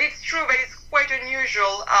 But it's true that it's quite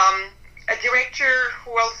unusual. A director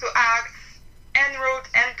who also acts and wrote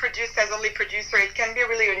and produced as only producer, it can be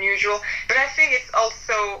really unusual. But I think it's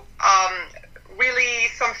also really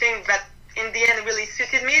something that in the end really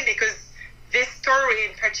suited me, because this story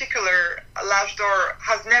in particular, L'Âge d'Or,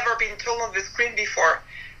 has never been told on the screen before.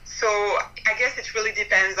 So I guess it really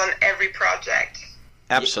depends on every project.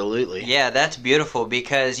 Absolutely. Yeah, that's beautiful,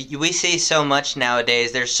 because we see so much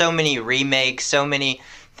nowadays. There's so many remakes, so many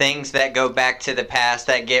things that go back to the past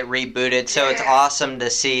that get rebooted. So it's awesome to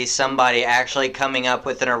see somebody actually coming up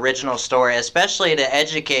with an original story, especially to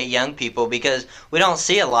educate young people, because we don't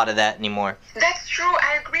see a lot of that anymore. That's true.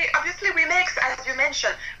 I agree. Obviously, remakes, as you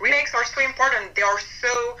mentioned, remakes are so important. They are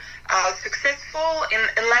so successful in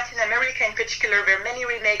Latin America in particular. There are many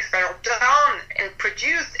remakes that are done and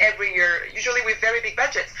produced every year, usually with very big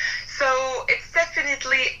budgets. So it's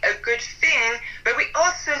definitely a good thing, but we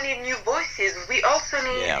also need new voices. We also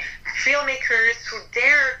need filmmakers who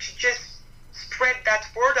dare to just spread that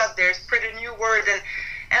word out there, spread a new word.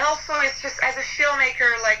 And also, it's just, as a filmmaker,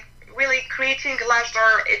 like, really creating L'Âge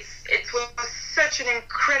d'Or, it was such an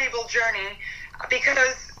incredible journey,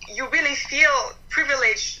 because you really feel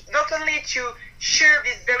privileged not only to share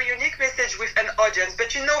this very unique message with an audience,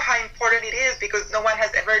 but you know how important it is because no one has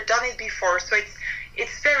ever done it before. So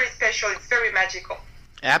it's very special. It's very magical.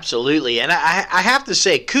 Absolutely. And I have to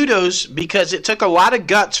say kudos, because it took a lot of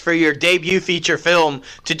guts for your debut feature film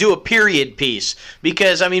to do a period piece.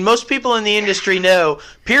 Because, I mean, most people in the industry know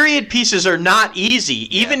period pieces are not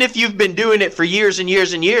easy, even if you've been doing it for years and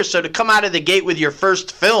years and years. So to come out of the gate with your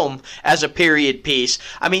first film as a period piece,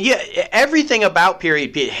 I mean, everything about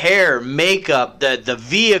period piece, hair, makeup, the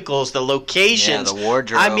vehicles, the locations. Yeah, the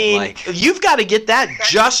wardrobe. I mean, you've got to get that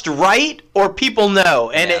just right, or people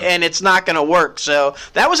know, and it's not going to work. So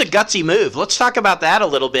that was a gutsy move. Let's talk about that a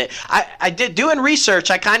little bit. I did doing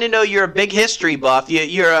research. I kind of know you're a big history buff.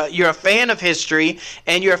 You're a fan of history,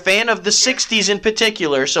 and you're a fan of the 60s in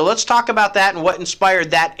particular. So let's talk about that and what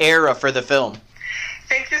inspired that era for the film.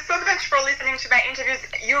 Thank you so much for listening to my interviews.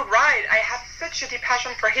 You're right. I have such a deep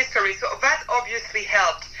passion for history, so that obviously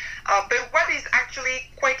helped. But what is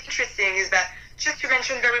actually quite interesting is that, just to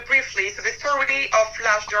mention very briefly, so the story of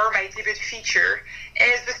L'Âge d'Or, my debut feature,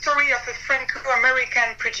 is the story of a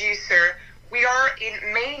Franco-American producer. We are in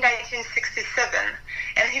May 1967,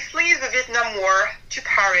 and he flees the Vietnam War to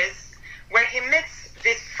Paris, where he meets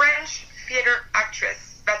this French theater actress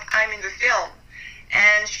that I'm in the film.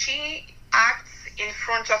 And she acts in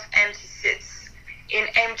front of empty seats, in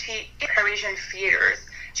empty Parisian theaters.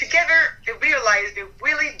 Together, they realize they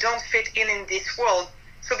really don't fit in this world.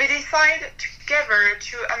 So they decide together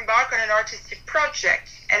to embark on an artistic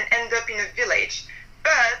project and end up in a village.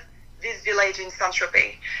 But this village in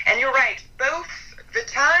Saint-Tropez. And you're right, both the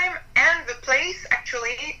time and the place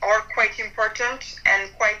actually are quite important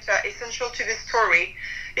and quite essential to the story,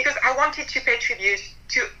 because I wanted to pay tribute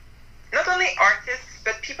to not only artists,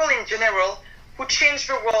 but people in general who change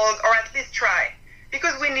the world, or at least try.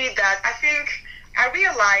 Because we need that. I think I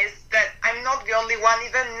realized that I'm not the only one,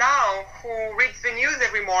 even now, who reads the news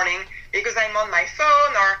every morning because I'm on my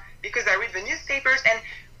phone or because I read the newspapers, and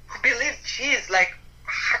who believes, geez, like,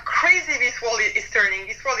 how crazy this world is turning.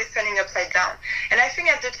 This world is turning upside down. And I think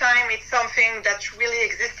at the time it's something that really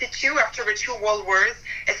existed too after the two world wars,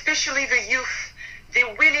 especially the youth. They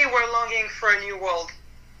really were longing for a new world.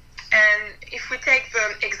 And if we take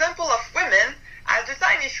the example of women, at the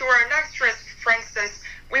time, if you were an actress, for instance,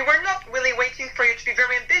 we were not really waiting for you to be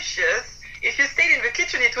very ambitious. If you stayed in the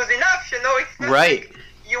kitchen, it was enough, you know. It's not right.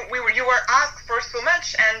 Like you were asked for so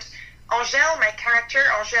much. And Angèle, my character,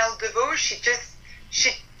 Angèle Deveau,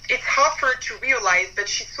 it's tougher to realize, but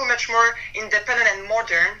she's so much more independent and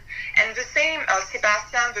modern. And the same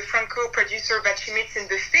Sebastian, the Franco producer that she meets in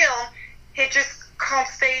the film, he just can't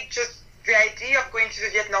say just the idea of going to the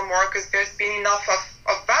Vietnam War because there's been enough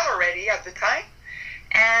of that already at the time.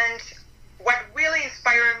 And what really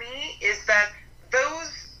inspired me is that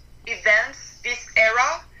those events, this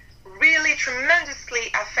era, really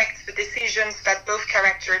tremendously affect the decisions that both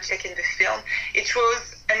characters take in the film. It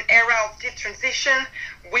was an era of deep transition.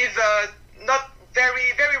 We've not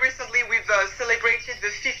very, very recently, we've celebrated the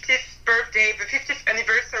 50th birthday, the 50th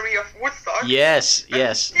anniversary of Woodstock. Yes, but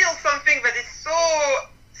yes. Still something that is so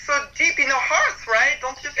deep in our hearts, right?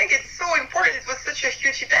 Don't you think it's so important? It was such a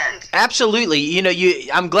huge event. Absolutely. You know,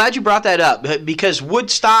 I'm glad you brought that up because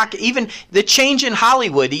Woodstock, even the change in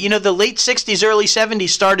Hollywood, you know, the late 60s, early 70s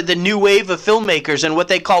started the new wave of filmmakers and what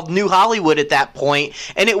they called New Hollywood at that point.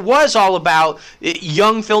 And it was all about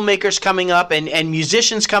young filmmakers coming up and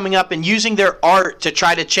musicians coming up and using their art to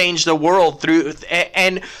try to change the world through.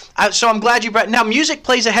 And so I'm glad you brought. Now, music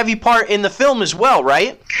plays a heavy part in the film as well,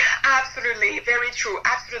 right? Absolutely. Very true.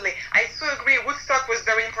 Absolutely. I so agree. Woodstock was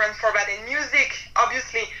very important for that. In music,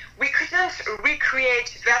 obviously, we couldn't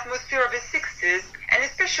recreate the atmosphere of the 60s, and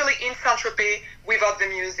especially in Saint-Tropez, without the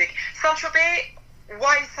music. Saint-Tropez,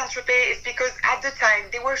 why Saint-Tropez? Is because at the time,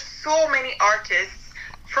 there were so many artists,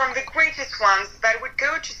 from the greatest ones, that would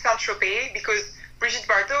go to Saint-Tropez, because Brigitte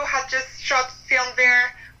Bardot had just shot film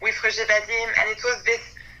there with Roger Vadim, and it was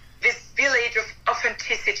this village of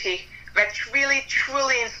authenticity that really,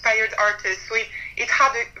 truly inspired artists. So it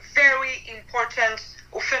had a very important,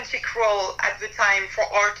 authentic role at the time for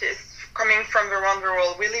artists coming from around the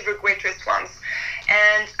world, really the greatest ones.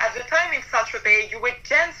 And at the time in Saint-Tropez, you would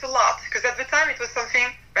dance a lot, because at the time it was something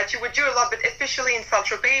that you would do a lot, but especially in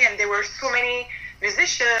Saint-Tropez, and there were so many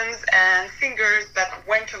musicians and singers that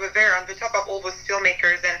went over there on the top of all those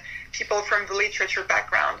filmmakers and people from the literature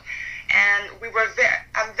background. And we were there.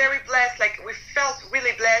 I'm very blessed, like we felt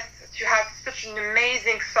really blessed to have such an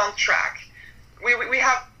amazing soundtrack.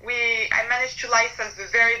 I managed to license the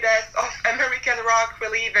very best of American rock,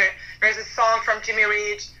 really. There's a song from Jimmy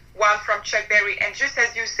Reed, one from Chuck Berry, and just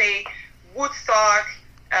as you say, Woodstock,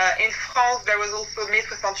 in France there was also Mai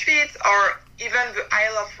 68, or even the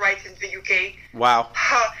Isle of Wight in the UK. Wow.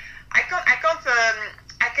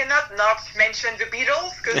 I cannot not mention the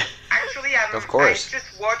Beatles, because actually I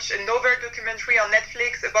just watched another documentary on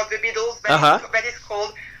Netflix about the Beatles that is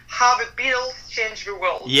called How the Beatles Changed the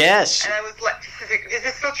World. Yes. And I was like, is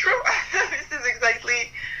this so true? This is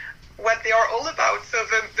exactly what they are all about. So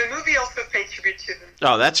the movie also paid tribute to them.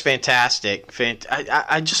 Oh, that's fantastic.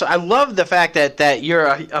 I love the fact that you're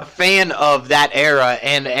a fan of that era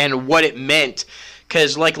and what it meant.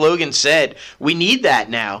 Because, like Logan said, we need that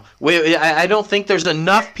now. I don't think there's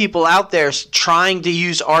enough people out there trying to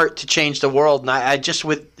use art to change the world. And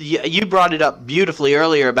you brought it up beautifully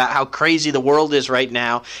earlier about how crazy the world is right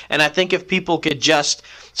now. And I think if people could just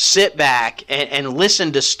sit back and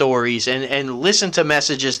listen to stories and listen to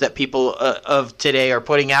messages that people of today are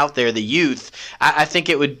putting out there, the youth, I think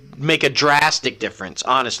it would make a drastic difference,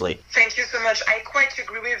 honestly. Thank you so much. I quite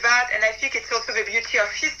agree with that, and I think it's also the beauty of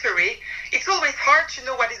history. It's always hard to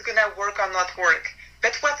know what is going to work or not work.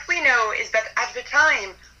 But what we know is that at the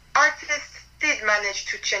time, artists did manage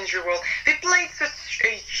to change the world. They played such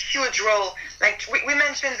a huge role. Like we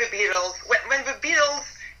mentioned the Beatles. When the Beatles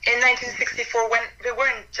in 1964, when they were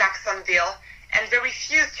in Jacksonville, and they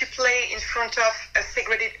refused to play in front of a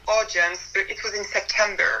segregated audience, it was in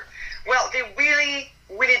September. Well, they really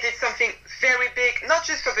did something very big, not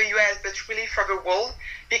just for the US, but really for the world,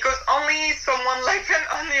 because only someone like them,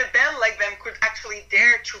 only a band like them could actually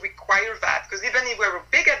dare to require that, because even if we were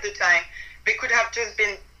big at the time, they could have just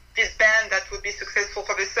been this band that would be successful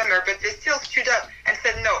for the summer, but they still stood up and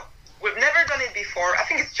said, no, we've never done it before. I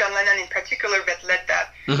think it's John Lennon in particular that led that.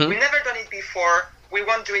 Mm-hmm. We've never done it before. We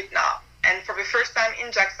won't do it now. And for the first time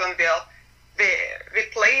in Jacksonville, they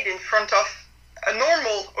played in front of a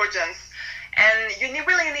normal audience. And you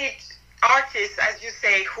really need artists, as you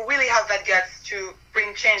say, who really have that guts to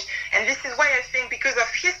bring change. And this is why I think, because of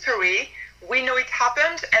history, we know it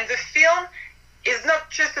happened. And the film is not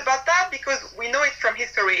just about that, because we know it from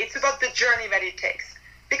history. It's about the journey that it takes.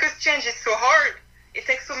 Because change is so hard. It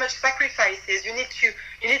takes so much sacrifices. You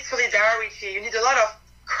need solidarity. You need a lot of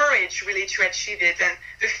courage, really, to achieve it. And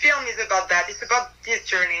the film is about that. It's about this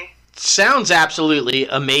journey. Sounds absolutely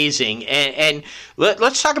amazing. And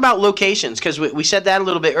let's talk about locations, because we said that a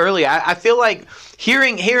little bit earlier. I feel like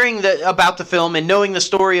hearing about the film and knowing the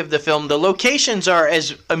story of the film, the locations are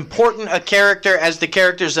as important a character as the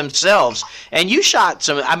characters themselves. And you shot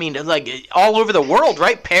some, like all over the world,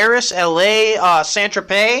 right? Paris, LA,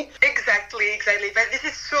 Saint-Tropez. exactly. But this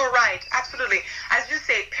is so right. Absolutely. As you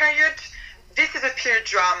say, period. This is a period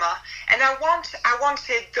drama, and I want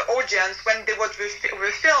the audience when they watch the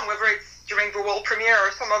film, whether it's during the world premiere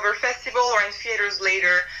or some other festival or in theaters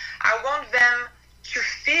later, I want them to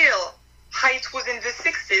feel how it was in the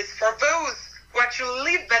 60s for those who actually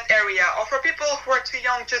lived that area, or for people who are too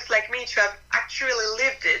young, just like me, to have actually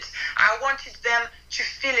lived it. I wanted them to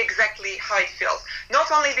feel exactly how it feels.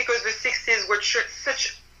 Not only because the 60s were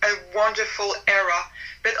such a wonderful era,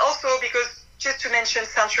 but also because, just to mention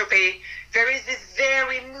Saint-Tropez, there is this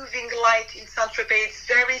very moving light in Saint-Tropez. It's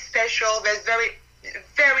very special. There's very,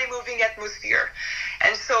 very moving atmosphere.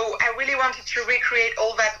 And so I really wanted to recreate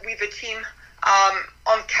all that with the team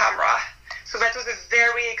on camera. So that was a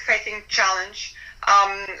very exciting challenge.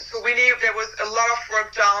 So really there was a lot of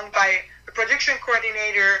work done by the production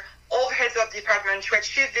coordinator, all the heads of department to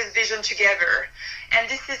achieve this vision together. And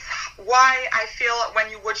this is why I feel when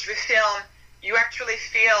you watch the film, you actually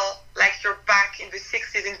feel like you're back in the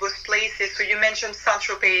 60s in those places. So you mentioned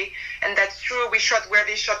Saint-Tropez, and that's true. We shot where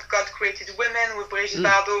they shot God Created Women with Brigitte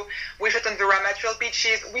Bardot. We shot on the Ramatuelle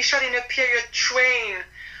beaches. We shot in a period train.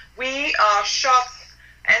 We shot,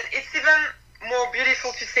 and it's even more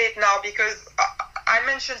beautiful to say it now because I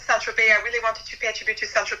mentioned Saint-Tropez. I really wanted to pay tribute to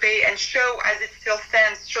Saint-Tropez and show as it still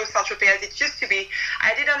stands, show Saint-Tropez as it used to be.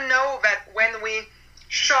 I didn't know that when we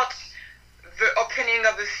shot the opening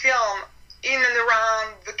of the film, in and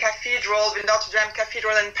around the cathedral, the Notre Dame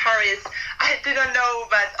Cathedral in Paris, I didn't know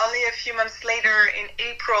that only a few months later, in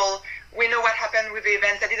April, we know what happened with the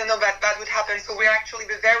events. I didn't know that that would happen. So we're actually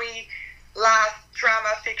the very last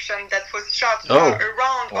drama fiction that was shot all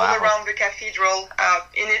around the cathedral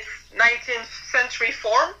in its 19th century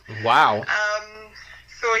form. Wow.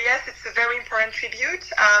 So yes, it's a very important tribute.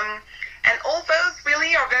 And all those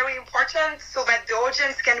really are very important so that the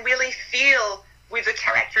audience can really feel with the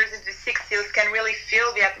characters in the 60s, can really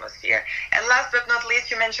feel the atmosphere. And last but not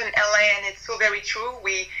least, you mentioned LA, and it's so very true.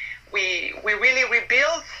 We really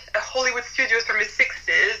rebuilt a Hollywood studios from the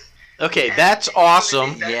 60s. Okay, that's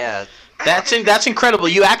awesome. Yeah. That's incredible.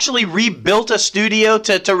 You actually rebuilt a studio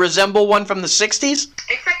to resemble one from the 60s?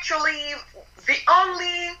 It's actually the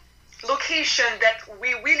only location that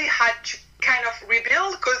we really had to kind of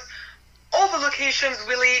rebuild, because all the locations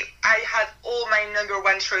really, I had all my number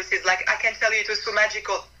one choices. Like, I can tell you, it was so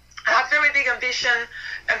magical. I had very big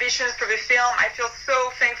ambitions for the film. I feel so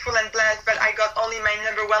thankful and blessed that I got only my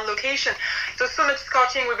number one location. So much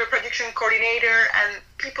scouting with the production coordinator, and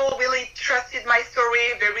people really trusted my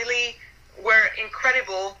story. They really were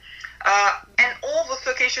incredible. And all those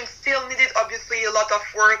locations still needed, obviously, a lot of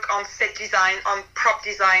work on set design, on prop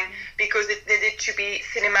design, because it needed to be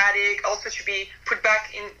cinematic, also to be put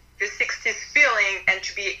back in the 60s feeling and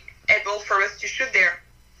to be able for us to shoot there.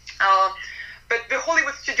 But the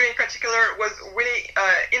Hollywood studio in particular was really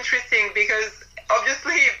interesting because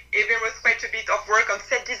obviously there was quite a bit of work on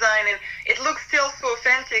set design, and it looks still so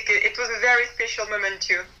authentic. It was a very special moment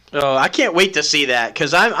too. Oh, I can't wait to see that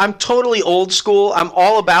because I'm totally old school. I'm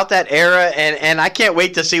all about that era, and I can't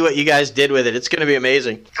wait to see what you guys did with it. It's going to be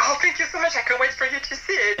amazing. Oh, thank you so much. I can't wait for you to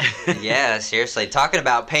see it. Yeah, seriously. Talking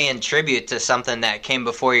about paying tribute to something that came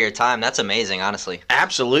before your time, that's amazing, honestly.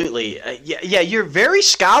 Absolutely. Yeah, you're very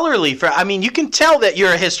scholarly. I mean, you can tell that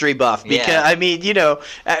you're a history buff because, Yeah. I mean, you know,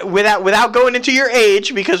 without going into your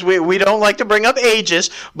age, because we don't like to bring up ages,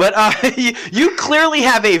 but you clearly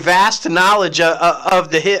have a vast knowledge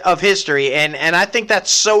of history, and I think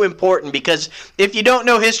that's so important because if you don't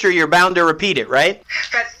know history, you're bound to repeat it, right?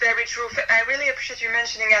 That's very true. I really appreciate you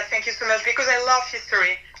mentioning that. Thank you so much, because I love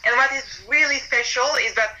history. And what is really special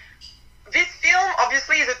is that this film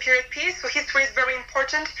obviously is a period piece, so history is very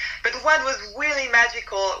important, but what was really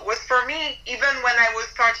magical was for me, even when I was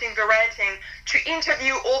starting the writing, to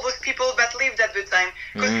interview all those people that lived at the time.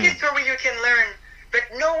 Because history you can learn, but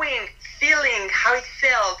knowing, feeling how it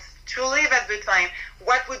felt to live at the time,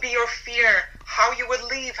 what would be your fear, how you would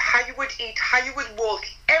live, how you would eat, how you would walk,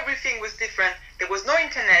 everything was different. There was no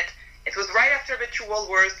internet. It was right after the two world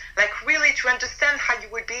wars. Like, really to understand how you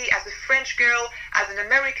would be as a French girl, as an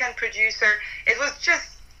American producer, it was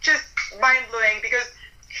just mind-blowing, because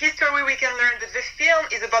history we can learn, but the film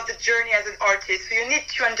is about the journey as an artist. So you need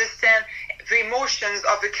to understand the emotions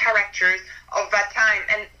of the characters of that time,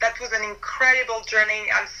 and that was an incredible journey.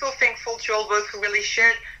 I'm so thankful to all those who really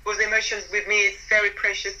shared those emotions with me. It's very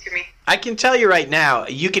precious to me. I can tell you right now,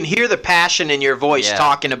 you can hear the passion in your voice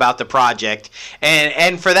talking about the project,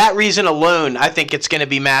 and for that reason alone, I think it's going to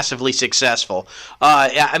be massively successful.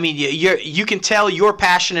 I mean, you can tell you're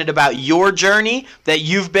passionate about your journey that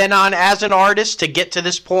you've been on as an artist to get to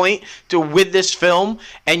this point with this film,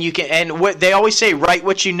 and what they always say, write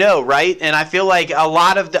what you know, right? And I feel like a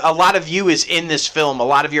lot of you is in this film, a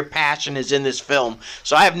lot of your passion is in this film,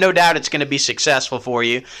 so I have no doubt it's going to be successful for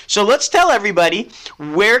you. So let's tell everybody,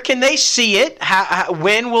 where can they see it?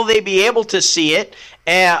 When will they be able to see it?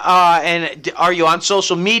 And are you on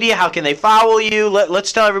social media? How can they follow you?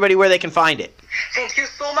 Let's tell everybody where they can find it. Thank you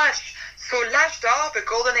so much. So L'Âge d'Or, the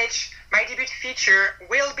Golden Age, my debut feature,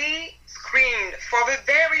 will be screened for the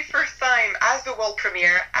very first time as the world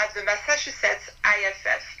premiere at the Massachusetts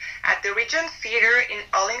IFF at the Regent Theater in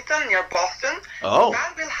Arlington near Boston. Oh.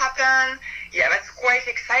 That will happen. Yeah, that's quite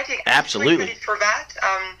exciting. Absolutely. I'm excited for that.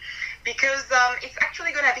 Because it's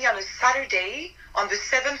actually going to be on a Saturday on the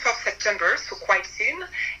 7th of September, so quite soon,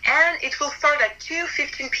 and it will start at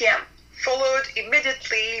 2:15 p.m., followed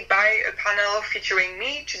immediately by a panel featuring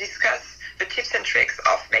me to discuss the tips and tricks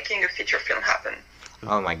of making a feature film happen.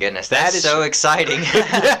 Oh my goodness, that's so exciting.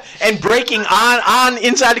 And breaking on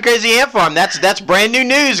Inside the Crazy Ant Farm, that's brand new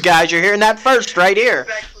news, guys. You're hearing that first right here.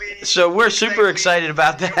 Exactly. So we're super excited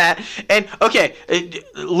about that. And okay,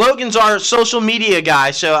 Logan's our social media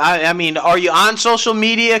guy. So I mean, are you on social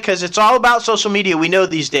media? Because it's all about social media. We know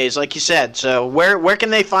these days, like you said. So where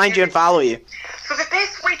can they find you and follow you? So the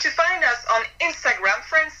best way to find us on Instagram,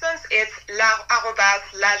 for instance, it's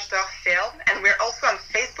 @l'âge-d'or film, and we're also on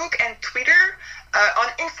Facebook and Twitter. On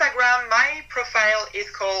Instagram, my profile is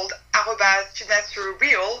called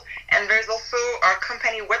 @JeunasseReal, and there's also our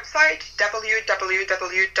company website,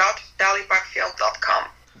 www.daliparkfilm.com.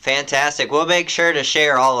 Fantastic. We'll make sure to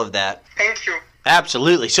share all of that. Thank you.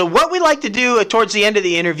 Absolutely. So what we like to do towards the end of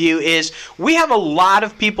the interview is we have a lot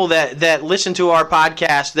of people that listen to our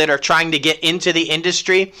podcast that are trying to get into the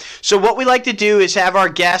industry. So what we like to do is have our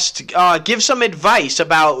guests give some advice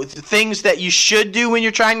about things that you should do when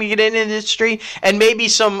you're trying to get into the industry, and maybe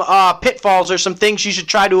some pitfalls or some things you should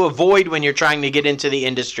try to avoid when you're trying to get into the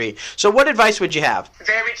industry. So what advice would you have?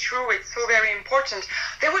 Very true. It's so very important.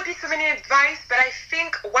 There would be so many advice, but I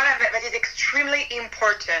think one of that is extremely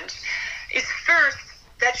important is first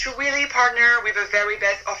that you really partner with the very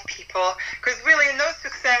best of people, because really no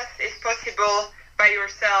success is possible by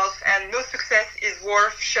yourself, and no success is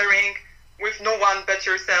worth sharing with no one but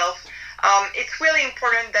yourself. It's really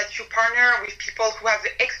important that you partner with people who have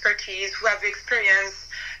the expertise, who have the experience,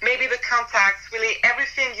 maybe the contacts, really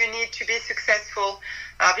everything you need to be successful.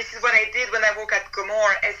 This is what I did when I worked at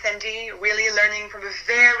Gomor S&D, really learning from the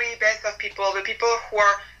very best of people, the people who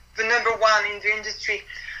are the number one in the industry.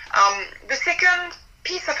 The second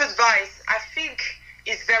piece of advice I think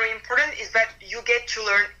is very important is that you get to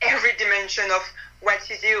learn every dimension of what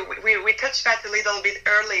you do. We touched that a little bit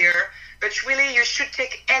earlier, but really you should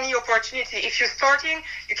take any opportunity. If you're starting,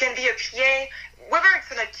 you can be a PA, whether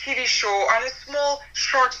it's on a TV show or on a small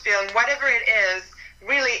short film, whatever it is,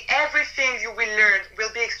 really everything you will learn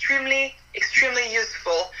will be extremely, extremely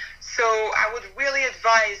useful. So I would really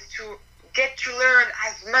advise to get to learn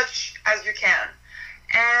as much as you can.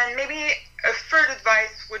 And maybe a third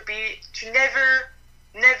advice would be to never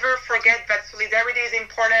forget that solidarity is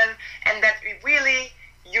important, and that really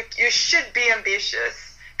you should be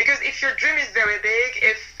ambitious. Because if your dream is very big,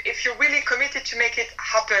 if you're really committed to make it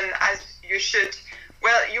happen as you should,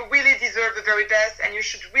 well, you really deserve the very best, and you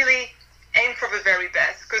should really aim for the very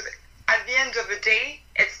best. Because at the end of the day,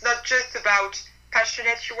 it's not just about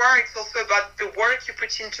passionate you are, it's also about the work you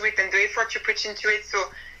put into it and the effort you put into it.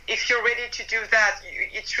 So if you're ready to do that,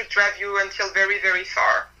 it should drive you until very, very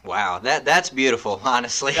far. Wow, that's beautiful,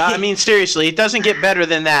 honestly. I mean, seriously, it doesn't get better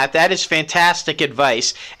than that. That is fantastic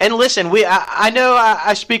advice. And listen, I know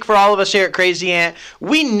I speak for all of us here at Crazy Ant.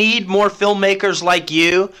 We need more filmmakers like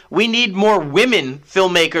you. We need more women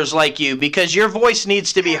filmmakers like you, because your voice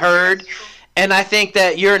needs to be heard. And I think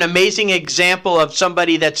that you're an amazing example of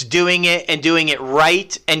somebody that's doing it and doing it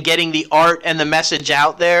right and getting the art and the message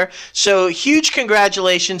out there. So huge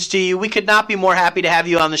congratulations to you. We could not be more happy to have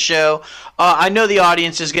you on the show. I know the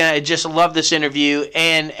audience is going to just love this interview.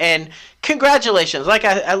 And congratulations. Like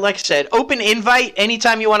I said, open invite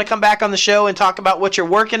anytime you want to come back on the show and talk about what you're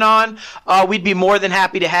working on. We'd be more than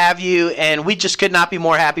happy to have you, and we just could not be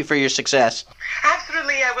more happy for your success.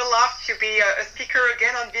 Absolutely, I would love to be a speaker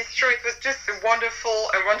again on this show. It was just a wonderful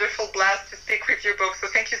blast to speak with you both. So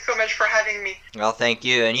thank you so much for having me. Well, thank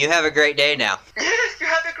you, and you have a great day now. Yes, you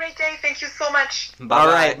have a great day. Thank you so much. Bye-bye. All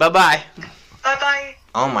right, bye-bye. Bye-bye.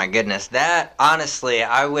 Oh my goodness. That, honestly,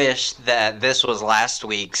 I wish that this was last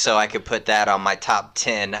week so I could put that on my top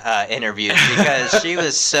 10 interviews because she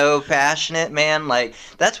was so passionate, man. Like,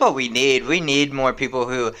 that's what we need. We need more people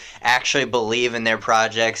who actually believe in their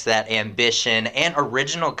projects, that ambition, and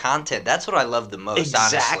original content. That's what I love the most,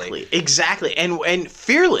 honestly. Exactly. And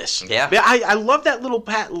fearless. Yeah. I love that little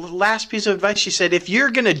last piece of advice. She said, if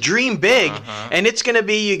you're going to dream big and it's going to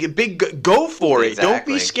be big, go for it. Don't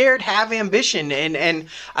be scared. Have ambition. And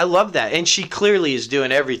I love that. And she clearly is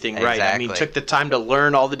doing everything right. I mean, took the time to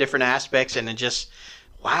learn all the different aspects and it just,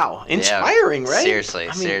 wow, inspiring, right?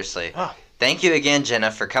 Seriously. Oh. Thank you again, Jenna,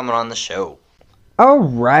 for coming on the show. All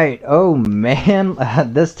right. Oh, man.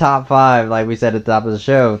 This top 5, like we said at the top of the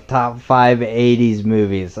show, top 5 80s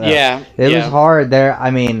movies. It was hard there.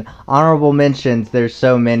 I mean, honorable mentions, there's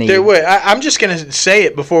so many. There would. I'm just going to say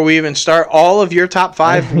it before we even start. All of your top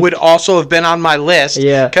 5 would also have been on my list.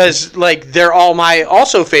 Yeah. Because, like, they're all my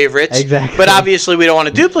also favorites. Exactly. But obviously we don't want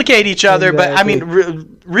to duplicate each other. Exactly. But, I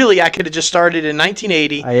mean, really, I could have just started in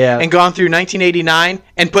 1980 and gone through 1989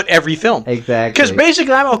 and put every film. Exactly. Because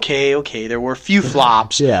basically I'm okay, there were a few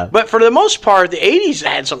flops. But for the most part, the 80s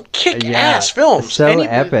had some kick-ass films. So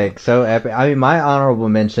epic. I mean, my honorable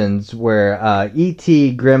mentions were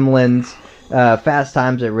E.T., Gremlins, Fast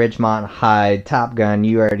Times at Ridgemont High, Top Gun,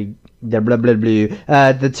 The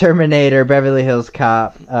Terminator, Beverly Hills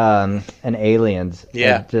Cop, and Aliens.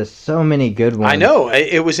 Just so many good ones. I know.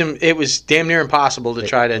 It was damn near impossible to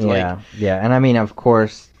try to Yeah, and I mean, of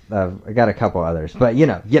course, I got a couple others, but you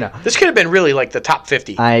know. This could have been really like the top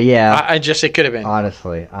 50. It could have been.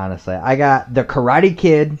 Honestly, I got The Karate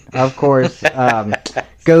Kid, of course.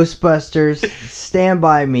 Ghostbusters, Stand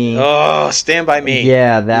By Me. Oh, Stand By Me.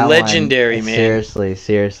 Yeah, that legendary, one. Man.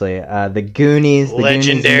 Seriously. The Goonies.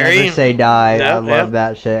 Legendary. Goonies Never Say Die. I love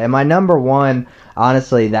that shit. And my number one,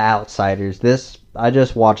 honestly, The Outsiders. I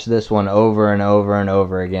just watched this one over and over and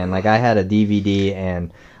over again. Like, I had a DVD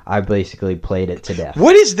and I basically played it to death.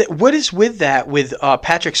 What is with that with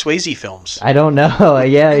Patrick Swayze films? I don't know.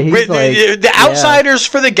 Yeah, he's like The Outsiders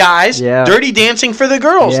for the guys, Dirty Dancing for the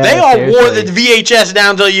girls. Yeah, they all wore the VHS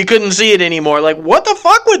down till you couldn't see it anymore. Like, what the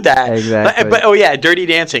fuck with that? Exactly. But Dirty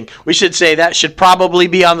Dancing. We should say that should probably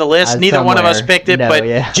be on the list. Neither one of us picked it,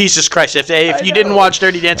 Jesus Christ, if you didn't watch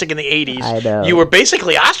Dirty Dancing in the 80s, you were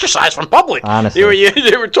basically ostracized from public. Honestly.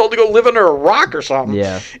 They were told to go live under a rock or something.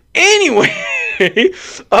 Yeah. Anyway,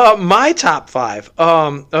 my top 5.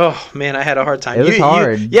 Oh man, I had a hard time. It was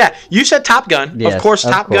hard. You said Top Gun. Yes, of course,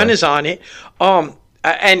 Top Gun is on it. And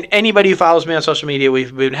anybody who follows me on social media,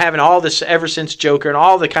 we've been having all this ever since Joker and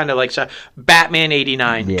all the kind of like Batman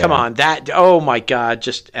 '89. Yeah. Come on, oh my God,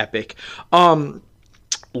 just epic.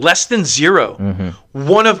 Less Than Zero,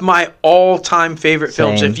 one of my all-time favorite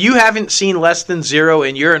films. If you haven't seen Less Than Zero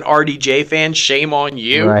and you're an RDJ fan, shame on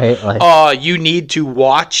you. Right, you need to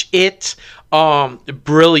watch it.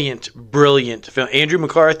 Brilliant film. Andrew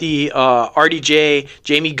McCarthy, RDJ,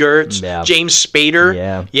 Jamie Gertz, James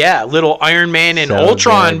Spader. Little Iron Man and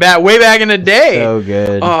Ultron way back in the day. So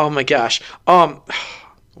good. Oh my gosh.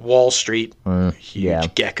 Wall Street,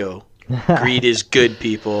 huge gecko. Greed is good,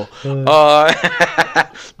 people.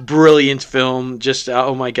 Brilliant film. Just,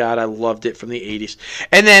 oh my God, I loved it from the 80s.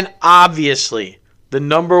 And then, obviously, the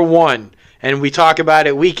number one, and we talk about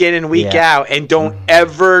it week in and week out, and don't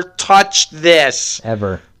ever touch this.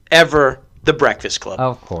 Ever. The Breakfast Club.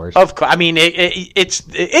 Of course. I mean, it's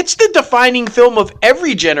the defining film of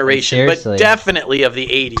every generation, Seriously. But definitely of the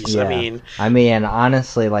 80s. Yeah. I mean,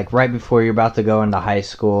 honestly, like right before you're about to go into high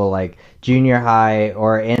school, like junior high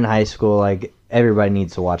or in high school, like everybody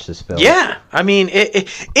needs to watch this film. Yeah. I mean, it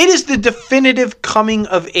is the definitive coming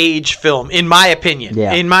of age film, in my opinion.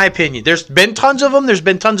 Yeah. In my opinion. There's been tons of them. There's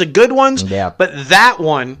been tons of good ones. Yeah. But that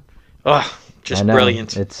one, just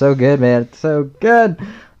brilliant. It's so good, man. It's so good.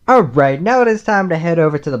 All right, now it is time to head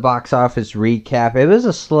over to the box office recap. It was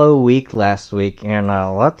a slow week last week, and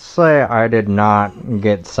let's say I did not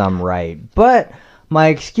get some right. But my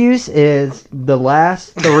excuse is the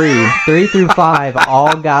last 3 through 5,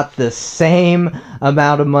 all got the same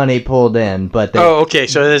amount of money pulled in. But okay,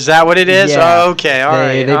 so is that what it is? Yeah, okay, all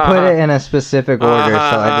right. They put it in a specific order, so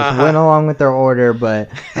I just went along with their order,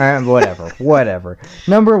 but whatever.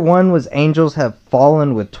 Number 1 was Angels Have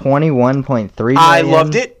Fallen with $21.3 million. I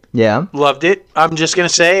loved it. Yeah. Loved it. I'm just going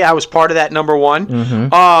to say I was part of that number 1.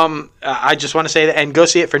 I just want to say that, and go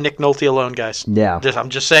see it for Nick Nolte alone, guys. Yeah. I'm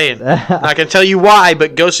just saying. Not going to tell you why,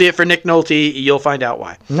 but go see it for Nick Nolte. You'll find out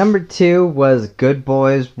why. Number 2 was Good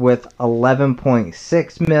Boys with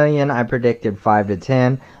 $11.6 million. I predicted 5 to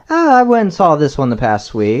 10. I went and saw this one the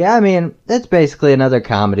past week. I mean, it's basically another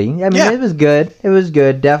comedy. I mean, It was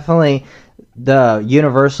good. Definitely the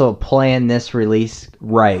Universal playing this release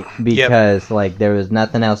right because like there was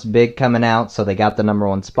nothing else big coming out, so they got the number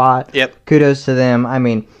one spot. Yep. Kudos to them. I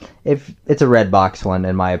mean, if it's a red box one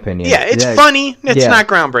in my opinion. Yeah, it's funny. It's not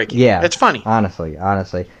groundbreaking. Yeah, it's funny.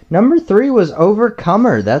 Honestly. Number 3 was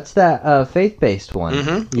Overcomer. That's that faith-based one.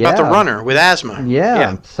 Mm-hmm. About the runner with asthma.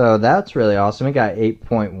 Yeah, so that's really awesome. It got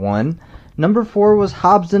 8.1. Number 4 was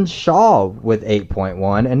Hobbs and Shaw with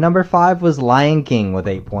 8.1, and number 5 was Lion King with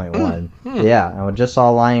 8.1. Yeah, I just saw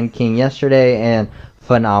Lion King yesterday, and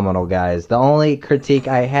phenomenal, guys. The only critique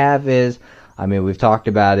I have is, I mean, we've talked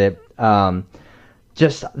about it,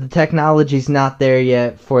 just the technology's not there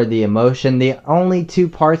yet for the emotion. The only 2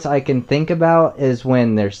 parts I can think about is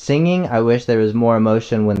when they're singing. I wish there was more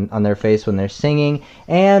emotion on their face when they're singing,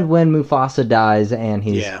 and when Mufasa dies and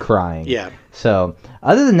he's crying. Yeah. So,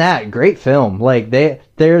 other than that, great film. Like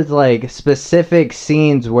there's like specific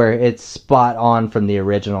scenes where it's spot on from the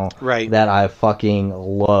original that I fucking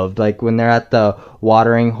loved. Like when they're at the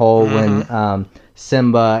watering hole when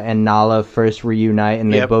Simba and Nala first reunite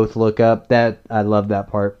and they both look up. That I love that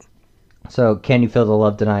part. So, Can You Feel the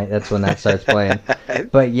Love Tonight? That's when that starts playing.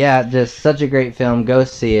 But yeah, just such a great film. Go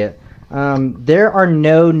see it. There are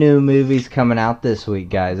no new movies coming out this week,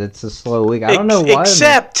 guys. It's a slow week. I don't know why.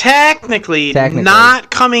 Except technically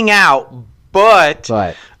not coming out, but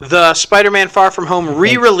the Spider-Man Far From Home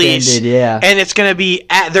re-release, and it's going to be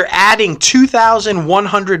they're adding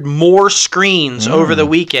 2,100 more screens over the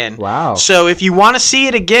weekend. Wow! So if you want to see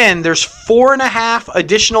it again, there's 4.5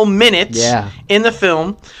 additional minutes in the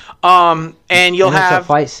film. And you'll have a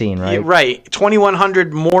fight scene, right? Right,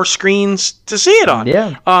 2,100 more screens to see it on.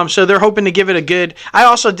 Yeah. So they're hoping to give it a good. I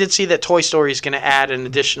also did see that Toy Story is going to add an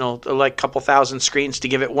additional like couple thousand screens to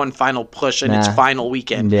give it one final push in its final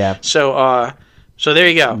weekend. Yeah. So there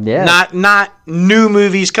you go. Yeah. Not new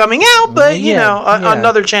movies coming out, but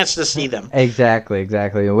another chance to see them. Exactly.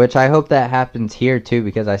 Which I hope that happens here too,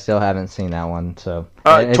 because I still haven't seen that one. So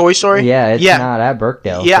Toy Story. Yeah, it's not at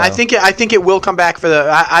Birkdale. Yeah, so. I think it will come back for the.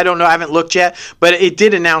 I don't know. I haven't looked yet, but it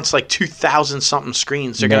did announce like 2,000 something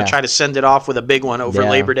screens. They're going to try to send it off with a big one over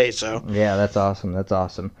Labor Day. So yeah, that's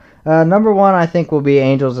awesome. Number 1, I think, will be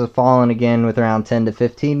Angels Have Fallen again with around 10 to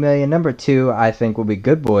 15 million. Number 2, I think, will be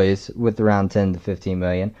Good Boys with around 10 to 15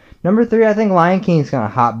 million. Number 3, I think Lion King's going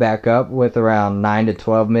to hop back up with around 9 to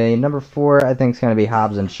 12 million. Number 4, I think, is going to be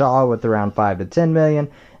Hobbs and Shaw with around 5 to 10 million.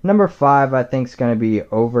 Number 5, I think, is going to be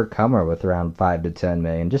Overcomer with around 5 to 10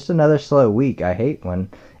 million. Just another slow week. I hate when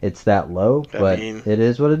it's that low, but it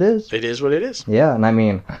is what it is. It is what it is. Yeah, and I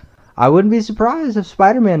mean, I wouldn't be surprised if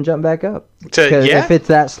Spider-Man jumped back up. Because if it's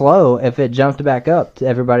that slow, if it jumped back up,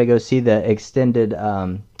 everybody go see the extended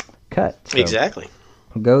cut. So exactly.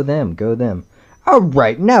 Go them. All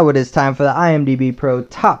right, now it is time for the IMDb Pro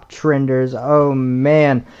Top Trenders. Oh,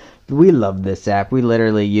 man. We love this app. We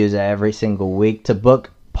literally use it every single week to book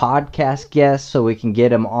podcast guests so we can get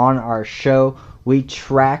them on our show. We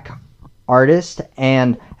track artists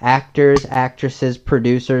and actors, actresses,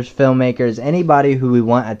 producers, filmmakers, anybody who we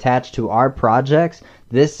want attached to our projects.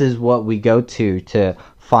 This is what we go to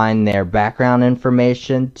find their background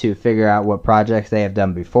information, to figure out what projects they have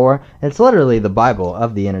done before. It's literally the Bible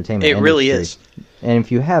of the entertainment industry. It really is. And if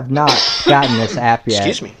you have not gotten this app yet,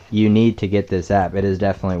 Excuse me. You need to get this app. It is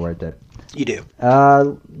definitely worth it. You do.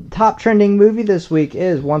 Top trending movie this week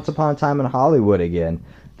is Once Upon a Time in Hollywood again.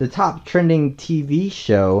 The top trending TV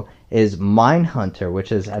show is Mindhunter,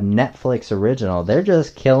 which is a Netflix original. They're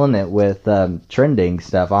just killing it with trending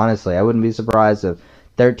stuff, honestly. I wouldn't be surprised if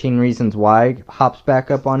 13 Reasons Why hops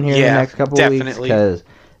back up on here in the next couple of weeks, because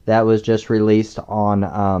that was just released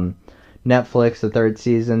on Netflix, the 3rd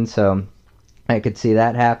season, so I could see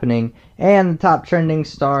that happening. And the top trending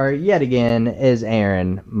star, yet again, is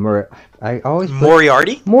Aaron.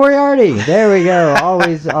 Moriarty? Moriarty! There we go.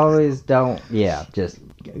 always don't. Yeah, just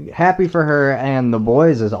happy for her, and The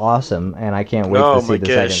Boys is awesome, and I can't wait to see the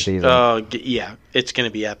second season. Yeah, it's going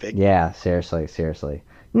to be epic. Yeah, seriously.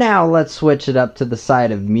 Now let's switch it up to the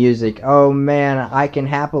side of music. Oh man, I can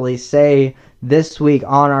happily say this week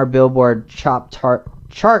on our Billboard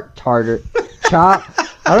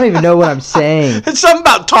I don't even know what I'm saying. It's something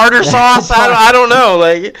about tartar sauce. I don't know.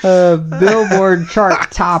 Like Billboard chart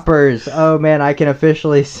toppers. Oh man, I can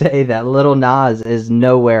officially say that Lil Nas is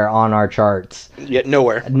nowhere on our charts. Yeah,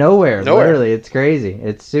 nowhere. Literally, it's crazy.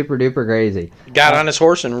 It's super duper crazy. Got on his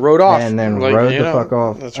horse and rode off. And then rode the fuck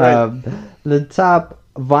off. That's right. The top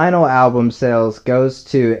vinyl album sales goes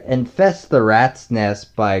to Infest the Rat's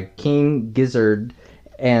Nest by King Gizzard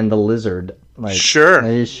and the Lizard. Sure.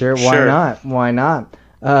 Why not?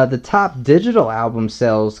 The top digital album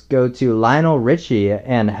sales go to Lionel Richie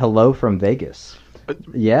and Hello from Vegas.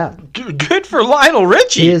 Yeah. Good for Lionel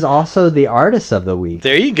Richie. He is also the artist of the week.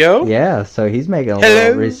 There you go. Yeah, so he's making a Hello?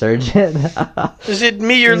 little resurgent. Is it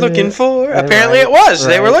me you're looking for? Right, Apparently it was.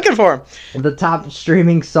 They were right. looking for him. The top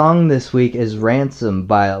streaming song this week is Ransom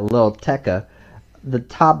by Lil Tecca. The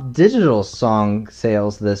top digital song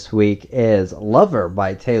sales this week is Lover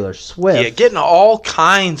by Taylor Swift. Yeah, getting all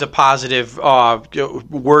kinds of positive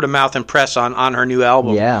word of mouth and press on her new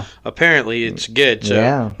album. Yeah. Apparently it's good, so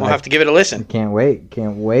Yeah. we'll have to give it a listen. Can't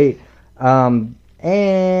wait. And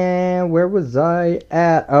where was I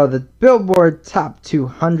at? Oh, the Billboard Top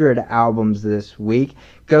 200 albums this week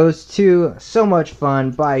goes to So Much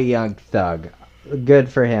Fun by Young Thug. Good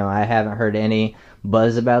for him. I haven't heard any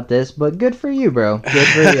buzz about this, but good for you, bro. Good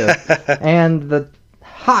for you. And the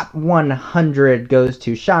Hot 100 goes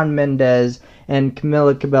to Shawn Mendes and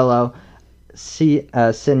Camila Cabello.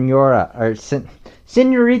 Senorita,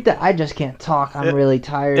 I just can't talk. I'm really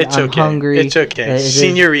tired. I'm hungry. It's okay.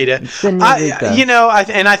 Senorita.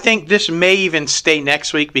 I think this may even stay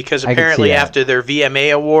next week because apparently after their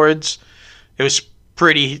VMA Awards, it was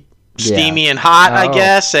pretty steamy and hot, I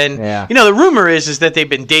guess. And, the rumor is that they've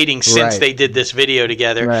been dating since they did this video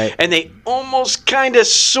together. Right. And they almost kind of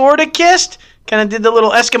sort of kissed. Kind of did the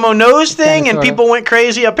little Eskimo nose thing, and people went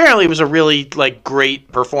crazy. Apparently, it was a really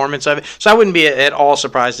great performance of it. So I wouldn't be at all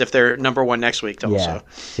surprised if they're number one next week. Also.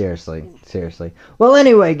 Seriously. Well,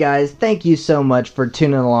 anyway, guys, thank you so much for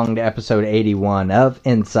tuning along to episode 81 of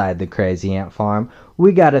Inside the Crazy Ant Farm.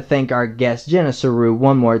 We got to thank our guest Jenna Saru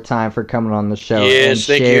one more time for coming on the show and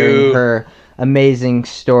sharing her amazing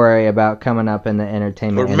story about coming up in the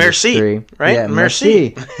entertainment industry. Merci, right? Yeah,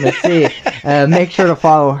 merci. Make sure to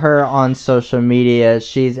follow her on social media.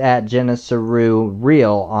 She's at Jenna Saru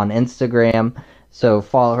Real on Instagram, so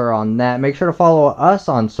follow her on that. Make sure to follow us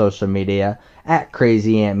on social media at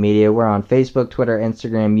Crazy Ant Media. We're on Facebook, Twitter,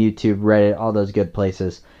 Instagram, YouTube, Reddit, all those good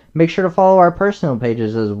places. Make sure to follow our personal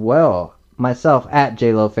pages as well. Myself at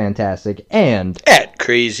JLoFantastic and at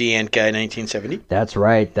Crazy Ant Guy 1970. That's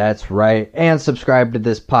right. And subscribe to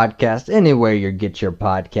this podcast anywhere you get your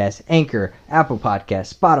podcasts: Anchor, Apple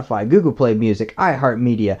Podcasts, Spotify, Google Play Music,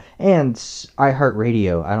 iHeartMedia, and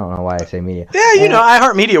iHeartRadio. I don't know why I say media. Yeah,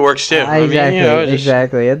 iHeartMedia works too.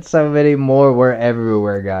 Exactly. And so many more. We're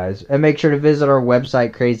everywhere, guys. And make sure to visit our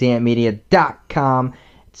website, crazyantmedia.com,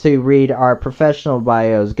 to read our professional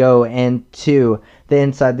bios. Go into the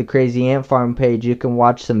Inside the Crazy Ant Farm page. You can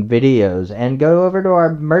watch some videos and go over to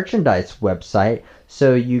our merchandise website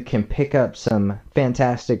so you can pick up some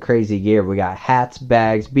fantastic crazy gear. We got hats,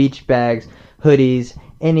 bags, beach bags, hoodies,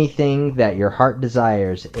 anything that your heart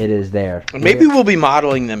desires, it is there. Maybe we'll be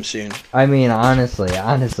modeling them soon. I mean, honestly,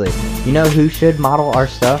 you know who should model our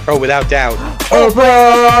stuff? Oh, without doubt.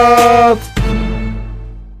 Oprah!